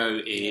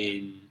NGO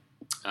in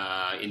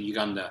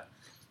Uganda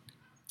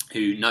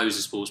who knows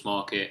the sports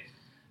market,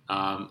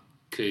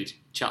 could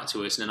chat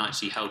to us and then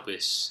actually help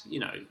us,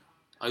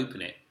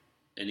 open it,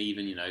 and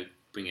even,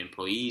 bring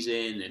employees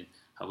in and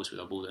help us with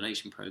our ball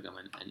donation program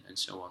and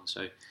so on.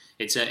 So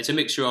it's a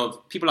mixture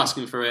of people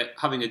asking for it,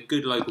 having a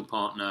good local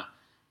partner,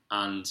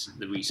 and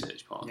the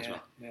research part as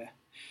well. Yeah.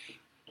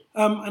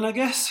 And I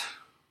guess,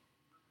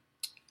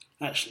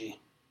 actually,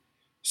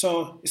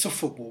 so it's a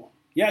football.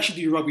 You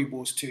actually do rugby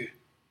balls too.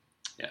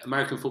 Yeah,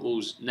 American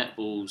footballs,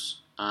 netballs,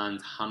 and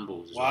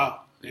handballs as well.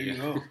 Wow, there you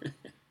go.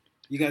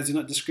 You guys do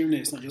not discriminate.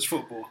 It's not just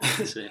football.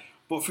 That's it.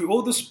 But through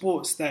all the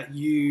sports that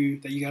you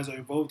guys are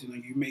involved in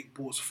and you make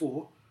balls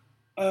for,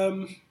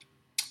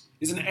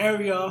 is an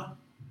area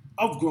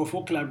of growth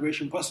or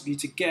collaboration possibly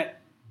to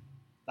get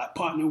that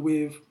partner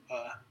with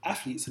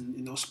athletes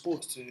in those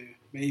sports to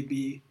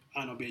maybe,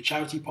 be a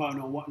charity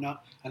partner or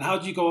whatnot. And how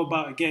do you go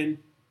about, again,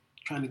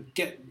 trying to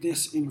get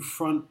this in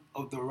front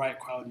of the right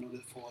crowd in order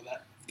for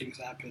that things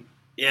to happen?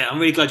 Yeah, I'm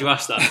really glad you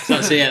asked that.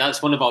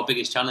 That's one of our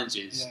biggest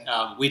challenges.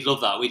 Yeah. We'd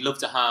love that. We'd love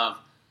to have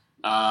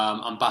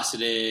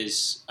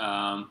ambassadors,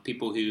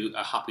 people who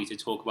are happy to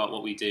talk about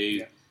what we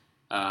do,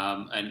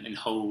 and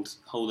hold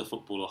the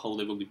football or hold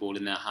the rugby ball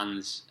in their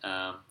hands.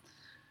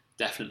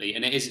 Definitely,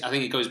 and it is. I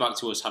think it goes back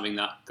to us having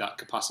that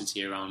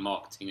capacity around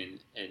marketing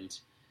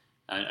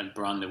and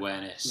brand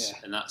awareness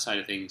and that side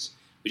of things.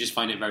 We just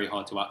find it very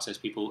hard to access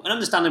people, and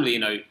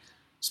understandably,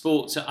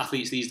 sports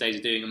athletes these days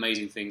are doing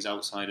amazing things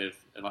outside of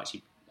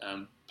actually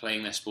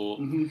playing their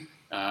sport.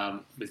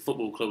 With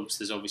football clubs,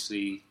 there's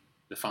obviously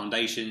the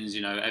foundations.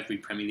 Every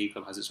Premier League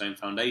club has its own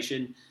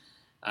foundation,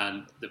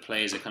 and the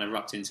players are kind of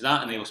wrapped into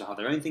that, and they also have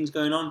their own things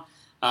going on.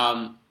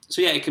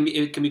 It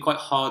can be quite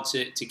hard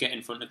to get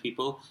in front of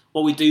people.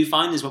 What we do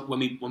find is when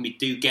we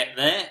do get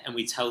there and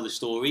we tell the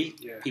story,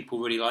 people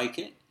really like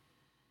it.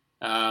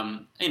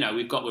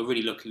 We're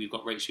really lucky. We've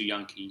got Rachel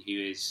Yankee,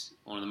 who is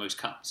one of the most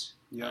capped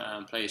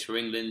players for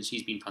England.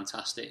 She's been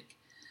fantastic.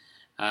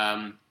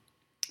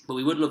 But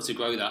we would love to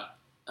grow that,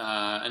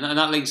 and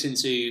that links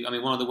into.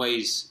 One of the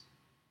ways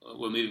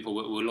we're moving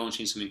forward. We're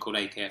launching something called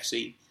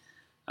AKFC,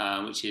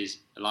 which is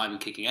Alive and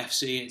Kicking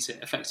FC. It's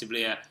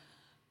effectively a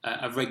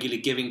regular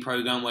giving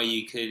program where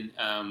you can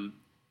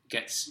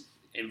get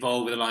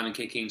involved with Alive and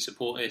Kicking,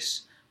 support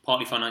us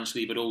partly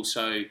financially, but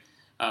also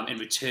in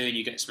return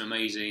you get some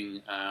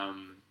amazing.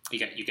 You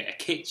get a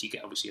kit. You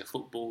get obviously a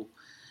football,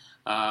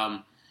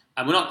 and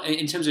we're not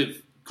in terms of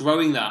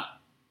growing that.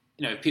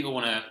 If people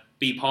want to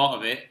be part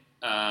of it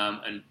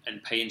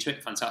and pay into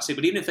it, fantastic.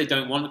 But even if they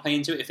don't want to pay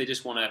into it, if they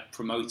just want to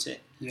promote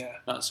it,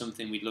 that's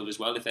something we'd love as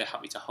well. If they're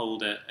happy to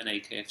hold an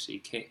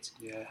AKFC kit,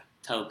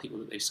 tell people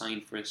that they've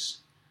signed for us.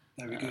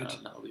 That'd be good.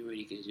 That would be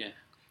really good. Yeah,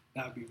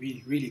 that would be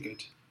really, really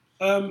good.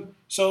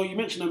 So you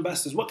mentioned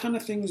ambassadors. What kind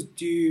of things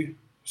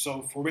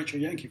so for Rachel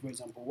Yankee, for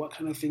example, what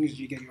kind of things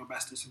do you get your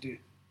ambassadors to do?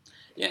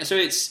 Yeah, so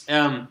it's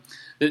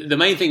the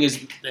main thing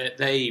is that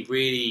they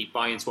really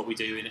buy into what we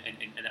do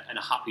and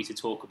are happy to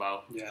talk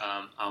about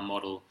our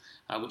model,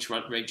 which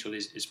Rachel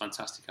is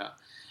fantastic at.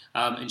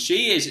 And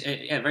she is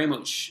very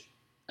much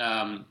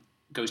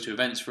goes to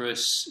events for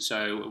us.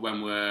 So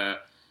when we're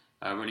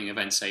running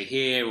events, say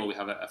here, or we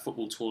have a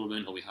football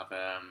tournament, or we have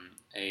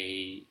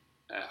a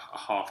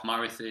half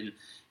marathon,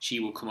 she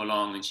will come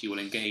along and she will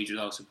engage with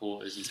our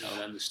supporters and tell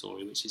them the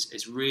story, which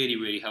is really,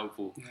 really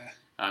helpful.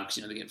 Because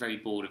they get very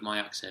bored of my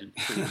accent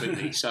pretty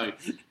quickly. So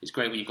it's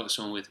great when you've got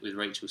someone with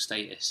Rachel's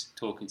status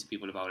talking to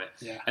people about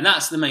it. And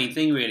that's the main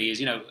thing, really,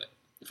 is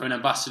for an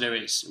ambassador,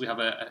 we have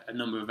a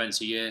number of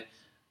events a year.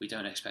 We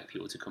don't expect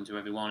people to come to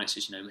every one. It's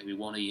just maybe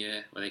one a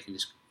year where they can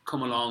just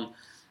come along,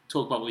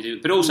 talk about what we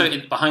do. But also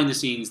behind the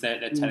scenes,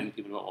 they're telling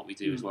people about what we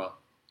do as well.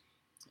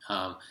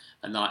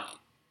 And that,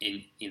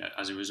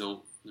 as a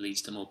result,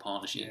 leads to more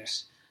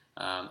partnerships,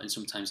 and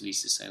sometimes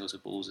leads to sales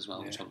of balls as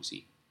well, which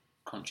obviously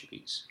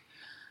contributes.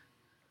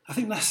 I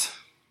think that's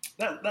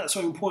so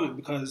important,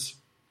 because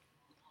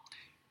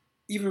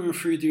even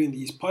through doing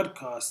these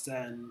podcasts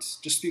and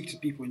just speaking to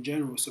people in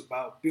general, it's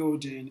about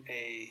building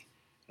a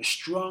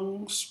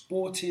strong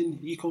sporting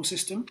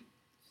ecosystem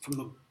from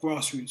the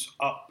grassroots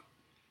up.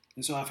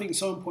 And so I think it's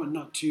so important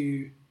not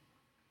to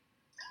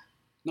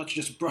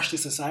just brush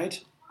this aside,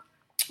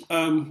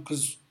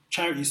 because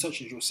charities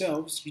such as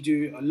yourselves, you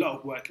do a lot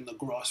of work in the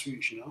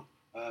grassroots,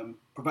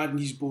 providing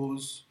these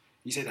balls.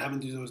 You said having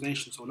these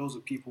donations, so loads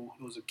of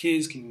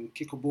kids can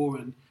kick a ball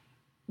and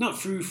not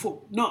through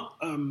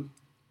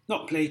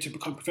not play to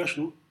become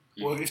professional.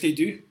 Or if they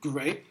do,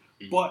 great.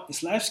 But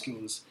it's life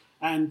skills,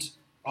 and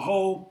a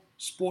whole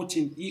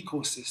sporting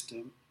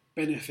ecosystem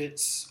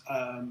benefits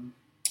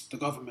the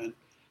government.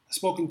 I've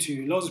spoken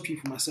to loads of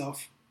people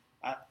myself.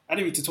 I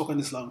didn't need to talk on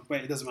this long,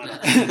 but it doesn't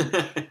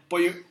matter.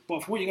 But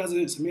for what you guys are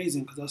doing, it's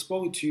amazing, because I've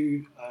spoken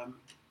to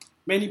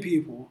many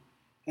people,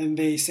 and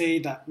they say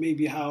that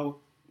maybe how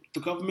the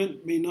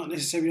government may not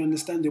necessarily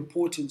understand the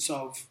importance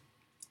of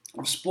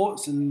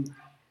sports, and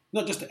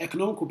not just the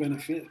economical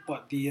benefit,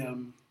 but the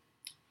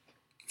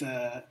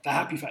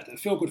happy factor, the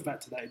feel-good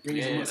factor that it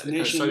brings amongst the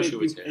nation.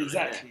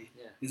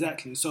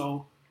 Exactly.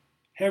 So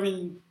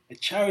having a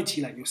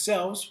charity like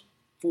yourselves,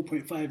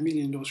 4.5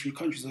 million in those 3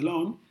 countries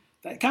alone,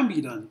 that can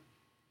be done.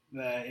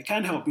 It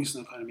can help boost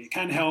the economy. It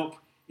can help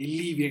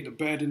alleviate the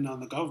burden on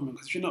the government,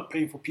 because if you're not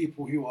paying for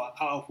people who are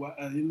out of work,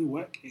 in the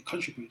work, it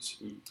contributes.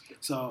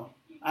 So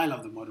I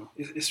love the model.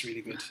 It's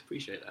really good.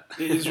 Appreciate that.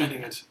 It is really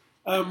good.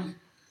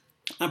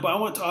 But I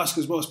want to ask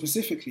as well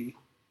specifically,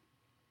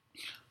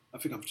 I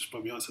think I've just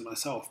probably answered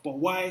myself, but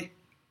why,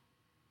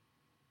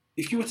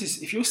 if you're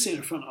sitting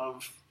in front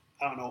of,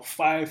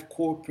 5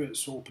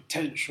 corporates or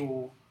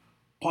potential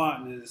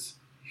partners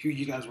who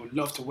you guys would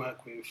love to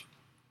work with,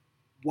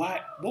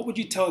 what would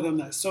you tell them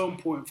that's so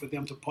important for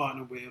them to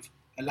partner with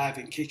Alive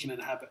and Kicking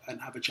and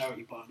have a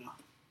charity partner?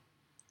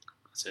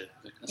 That's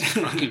a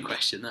cracking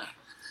question, that.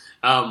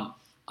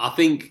 I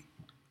think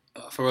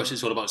for us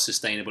it's all about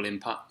sustainable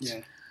impact.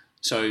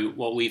 So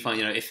what we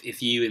find,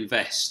 if you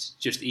invest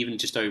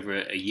just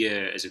over a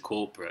year as a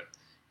corporate,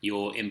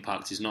 your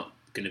impact is not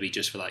going to be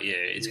just for that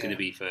year. It's going to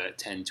be for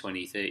 10,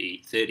 20,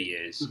 30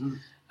 years.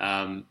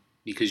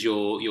 Because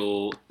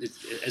you're,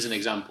 as an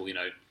example,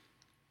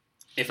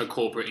 if a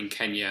corporate in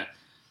Kenya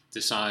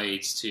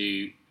decides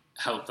to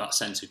help that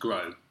centre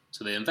grow,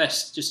 so they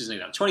invest, just as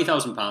an example,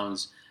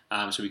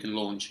 £20,000 so we can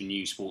launch a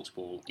new sports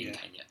ball in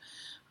Kenya.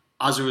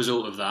 As a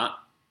result of that,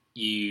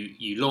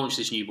 you launch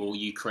this new ball,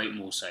 you create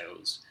more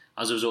sales.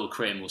 As a result of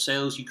creating more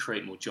sales, you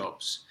create more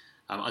jobs.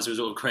 As a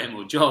result of creating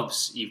more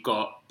jobs, you've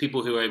got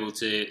people who are able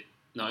to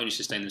not only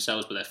sustain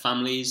themselves, but their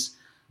families.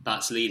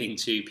 That's leading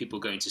to people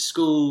going to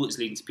school. It's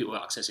leading to people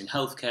accessing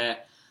healthcare.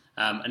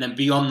 And then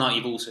beyond that,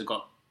 you've also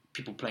got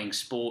people playing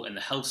sport and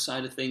the health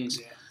side of things.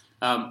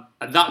 And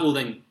that will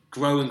then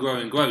grow and grow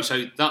and grow.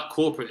 So that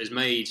corporate has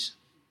made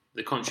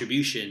the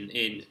contribution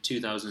in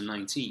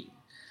 2019.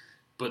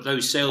 But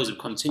those sales have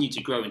continued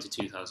to grow into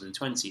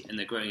 2020, and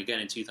they're growing again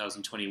in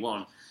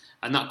 2021.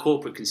 And that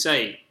corporate can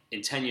say,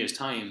 in 10 years'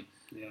 time,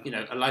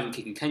 Alive and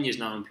Kicking Kenya is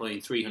now employing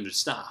 300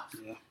 staff,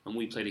 and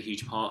we played a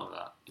huge part of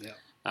that.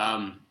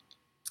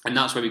 And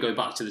that's where we go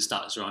back to the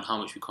stats around how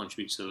much we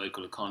contribute to the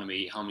local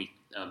economy, how many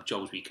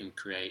jobs we can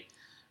create.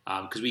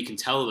 Because we can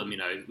tell them,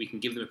 we can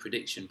give them a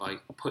prediction by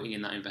putting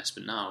in that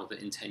investment now that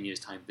in 10 years'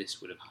 time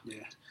this would have happened.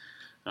 Yeah.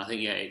 And I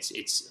think,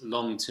 it's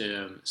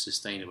long-term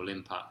sustainable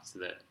impact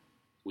that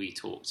we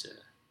talk to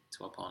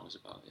our partners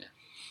about, yeah.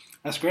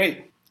 That's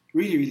great.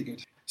 Really, really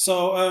good.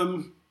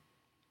 So,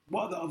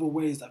 what are the other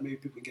ways that maybe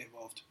people can get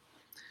involved?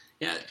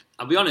 Yeah,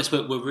 I'll be honest,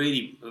 we're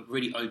really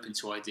open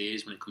to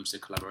ideas when it comes to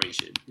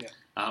collaboration. Yeah.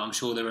 I'm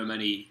sure there are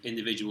many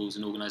individuals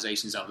and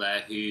organisations out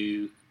there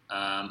who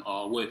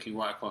are working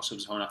right across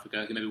Sub-Saharan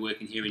Africa, who may be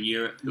working here in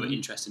Europe, who are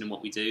interested in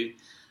what we do.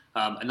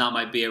 And that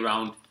might be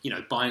around,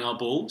 buying our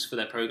balls for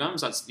their programmes.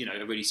 That's,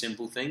 a really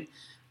simple thing.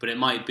 But it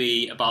might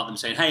be about them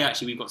saying, hey,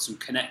 actually, we've got some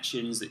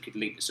connections that could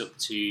link us up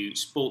to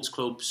sports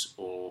clubs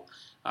or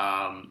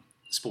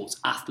sports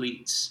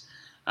athletes.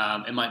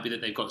 It might be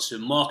that they've got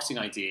some marketing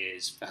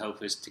ideas for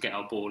help us to get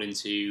our ball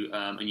into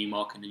a new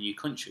market in a new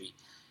country.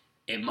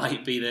 It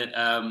might be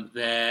that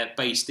they're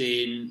based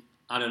in,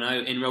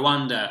 in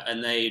Rwanda,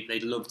 and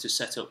they'd love to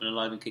set up an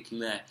Alive and Kicking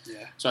there.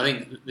 Yeah. So I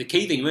think the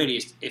key thing really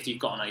is, if you've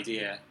got an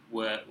idea,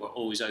 we're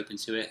always open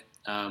to it.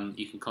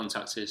 You can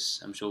contact us.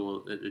 I'm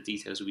sure the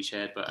details will be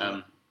shared.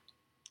 But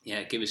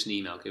give us an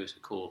email, give us a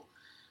call.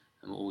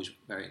 And we're always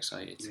very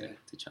excited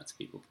to chat to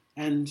people.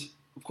 And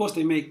of course,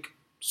 they make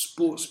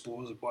sports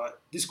balls, but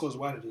this goes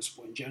wider than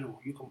sport in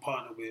general. You can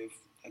partner with,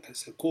 like I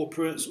said,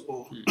 corporates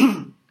or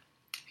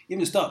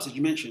even startups, as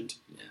you mentioned.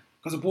 Yeah.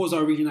 Because the balls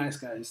are really nice,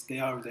 guys. They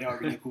are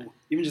really cool.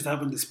 Even just to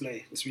have on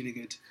display, it's really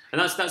good.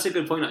 And that's a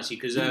good point, actually,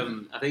 because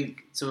I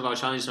think some of our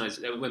challenges is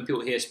when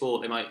people hear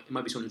sport, it might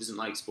be someone who doesn't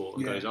like sport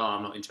and goes,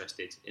 I'm not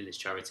interested in this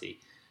charity.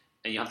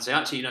 And you have to say,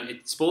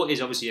 actually, sport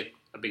is obviously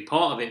a big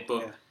part of it,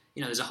 but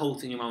there's a whole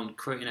thing around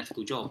creating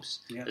ethical jobs.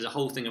 Yeah. There's a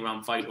whole thing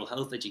around vital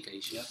health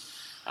education.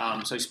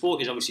 Yeah. So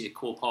sport is obviously a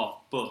core part,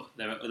 but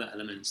there are other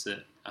elements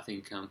that I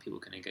think people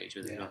can engage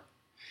with as well.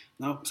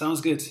 No,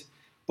 sounds good.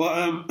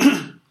 But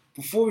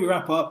before we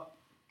wrap up,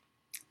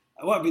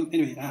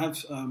 I have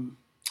some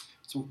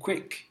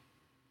quick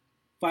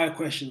fire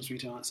questions for you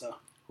to answer.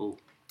 Cool.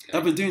 Okay.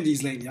 I've been doing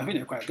these lately. I think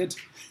they're quite good.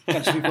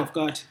 Catch people off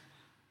guard.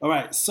 All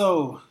right,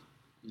 so...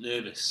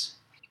 Nervous.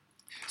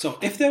 So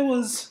if there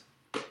was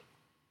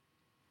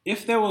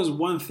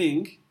one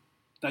thing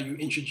that you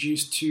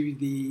introduced to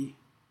the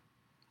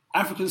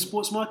African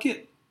sports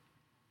market,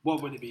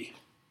 what would it be?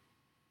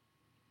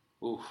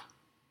 Oof.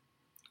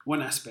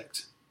 One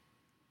aspect.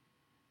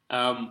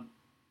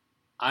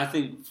 I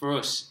think for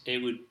us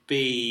it would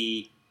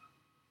be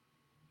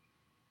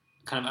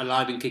kind of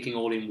Alive and Kicking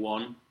all in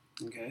one.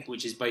 Okay.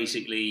 Which is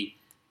basically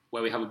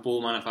where we have a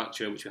ball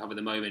manufacturer, which we have at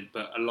the moment,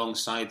 but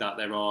alongside that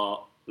there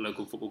are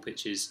local football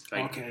pitches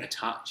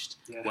attached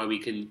where we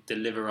can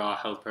deliver our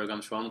health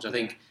programs from. So I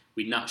think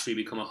we'd naturally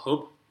become a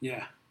hub.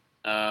 Yeah.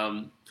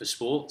 For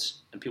sports,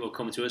 and people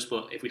come to us.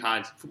 But if we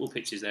had football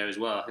pitches there as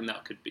well, I think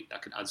that could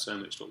add so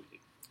much to what we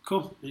do.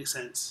 Cool, makes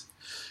sense.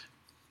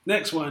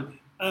 Next one.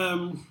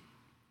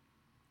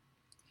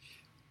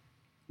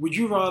 Would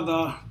you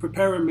rather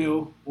prepare a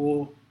meal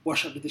or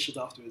wash up the dishes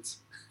afterwards?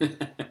 Has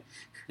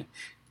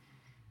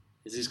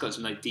this got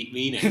some deep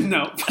meaning?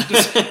 No,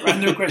 just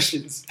random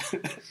questions.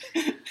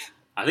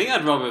 I think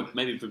I'd rather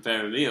maybe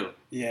prepare a meal.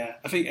 Yeah,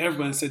 I think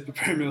everyone said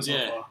prepare a meal so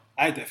far.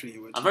 I definitely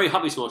would. I'm very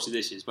happy to wash the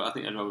dishes, but I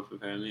think I'd rather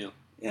prepare a meal.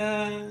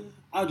 Yeah,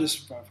 I'll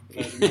just prepare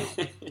the meal.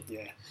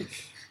 Yeah.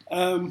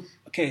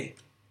 Okay,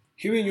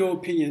 who in your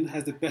opinion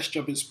has the best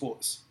job in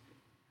sports?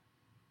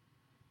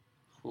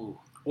 Ooh.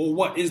 Or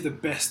what is the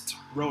best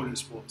role in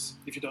sports,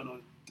 if you don't know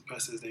the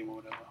person's name or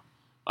whatever?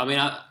 I mean,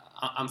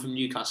 I'm from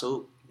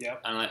Newcastle. Yeah.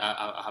 And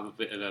I have a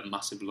bit of a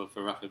massive love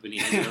for Rafa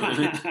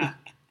Benitez.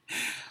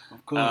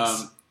 Of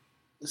course.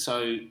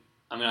 So,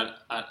 I mean,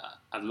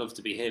 I'd love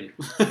to be him.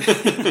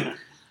 But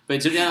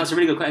that's a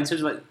really good question. In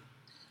terms of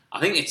I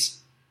think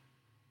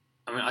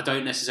I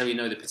don't necessarily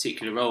know the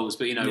particular roles,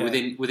 but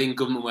within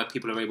government where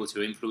people are able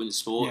to influence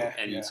sport,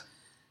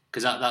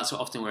 because that's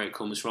often where it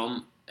comes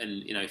from.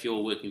 And if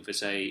you're working for,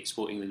 say,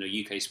 Sport England or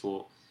UK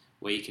Sport,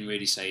 where you can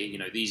really say,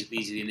 these are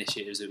the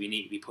initiatives that we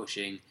need to be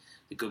pushing.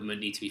 The government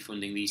need to be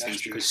funding these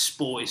things because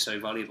sport is so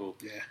valuable.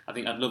 Yeah. I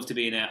think I'd love to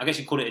be in I guess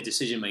you call it a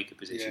decision maker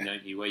position,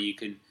 don't you? Where you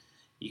can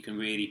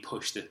really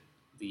push the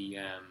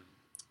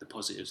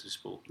positives of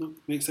sport. No,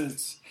 makes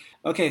sense.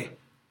 Okay,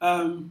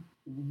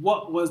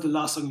 what was the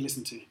last song you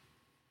listened to?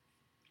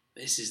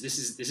 This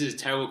is a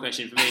terrible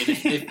question for me.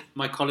 If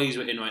my colleagues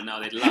were in right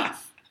now, they'd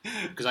laugh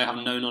because I have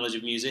no knowledge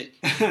of music.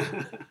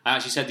 I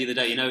actually said the other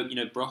day, you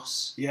know,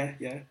 Bros. Yeah.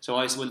 So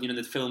when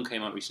the film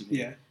came out recently.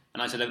 Yeah.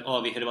 And I said,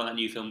 have you heard about that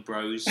new film,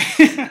 Bros?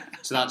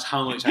 So that's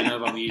how much I know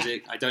about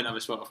music. I don't have a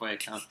Spotify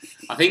account.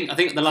 I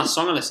think the last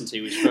song I listened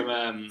to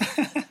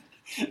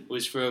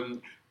was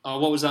from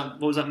what was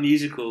that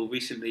musical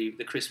recently?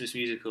 The Christmas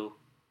musical,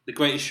 The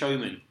Greatest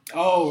Showman.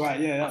 Oh right,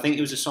 yeah. I think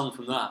it was a song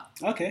from that.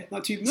 Okay,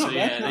 not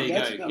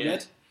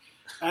bad.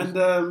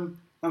 And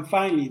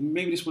finally,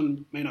 maybe this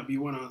one may not be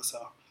one answer,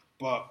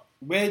 but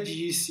where do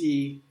you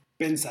see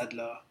Ben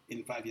Sadler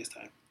in 5 years'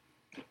 time?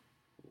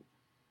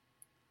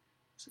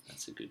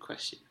 That's a good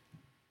question.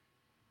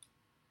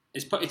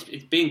 it's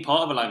being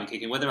part of Alive and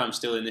Kicking. Whether I'm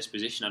still in this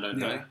position, I don't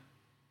know.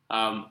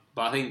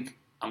 But I think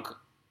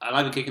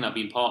Alive and Kicking. I've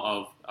been part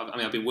of.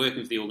 I've been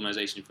working for the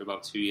organisation for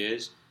about 2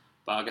 years.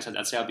 But I guess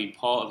I'd say I've been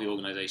part of the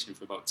organisation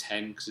for about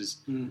 10 because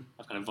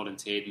I've kind of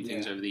volunteered and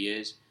things over the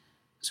years.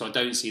 So I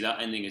don't see that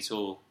ending at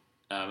all.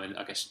 And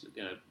I guess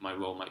my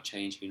role might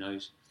change. Who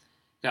knows?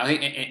 I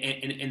think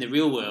in the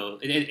real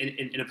world,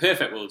 in a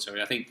perfect world,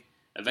 I think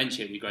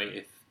eventually it'd be great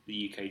if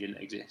the UK didn't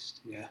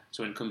exist. Yeah.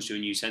 So when it comes to a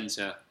new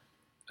centre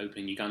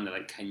opening Uganda,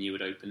 like Kenya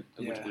would open,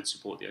 would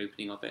support the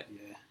opening of it.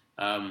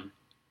 Yeah.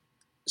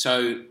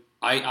 So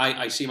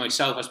I see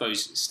myself, I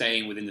suppose,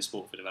 staying within the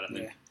sport for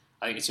development. Yeah.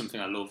 I think it's something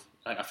I love.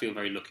 I feel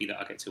very lucky that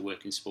I get to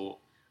work in sport.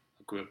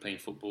 I grew up playing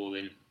football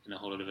and a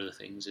whole lot of other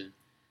things, and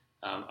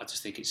I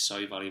just think it's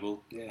so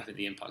valuable. Yeah. I think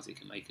the impact it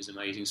can make is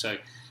amazing. So,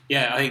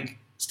 yeah, I think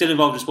still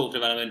involved in sport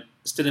development,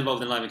 still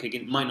involved in Alive and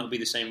Kicking. Might not be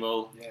the same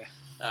role. Yeah.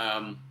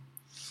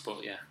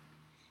 But yeah.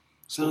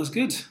 Sounds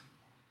good.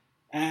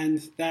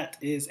 And that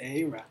is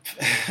a wrap.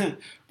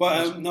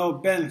 But no,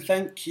 Ben,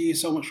 thank you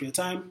so much for your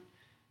time.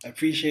 I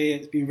appreciate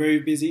it. It's been very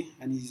busy,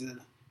 and he's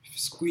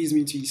squeezed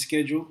me into his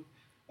schedule.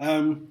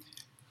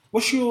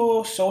 What's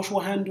your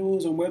social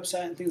handles and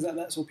website and things like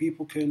that, so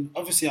people can...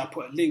 Obviously, I'll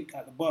put a link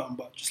at the bottom,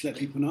 but just let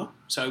people know.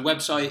 So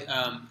website,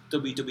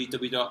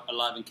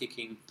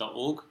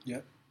 www.aliveandkicking.org.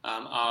 Yep.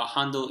 Our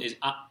handle is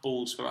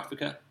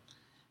 @BallsForAfrica.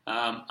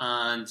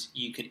 And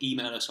you can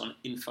email us on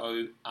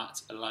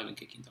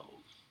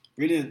info@aliveandkicking.org.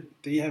 Brilliant.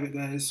 There you have it,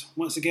 guys.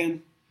 Once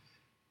again,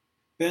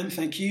 Ben,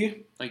 thank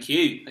you. Thank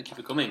you. Thank you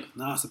for coming.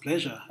 No, it's a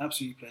pleasure.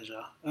 Absolute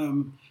pleasure.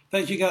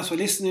 Thank you guys for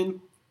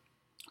listening.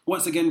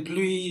 Once again,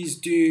 please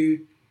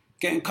do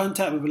get in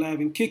contact with Alive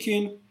and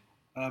Kicking.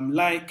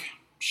 Like,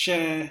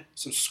 share,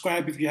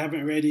 subscribe if you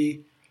haven't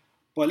already.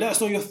 But let us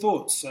know your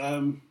thoughts.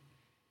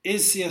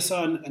 Is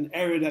CSR an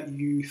area that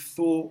you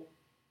thought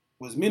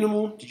was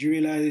minimal? Did you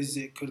realise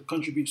it could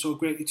contribute so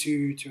greatly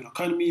to an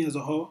economy as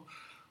a whole?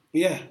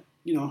 But yeah,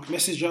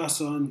 message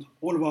us on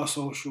all of our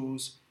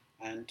socials.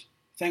 And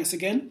thanks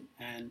again.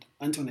 And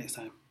until next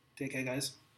time, take care, guys.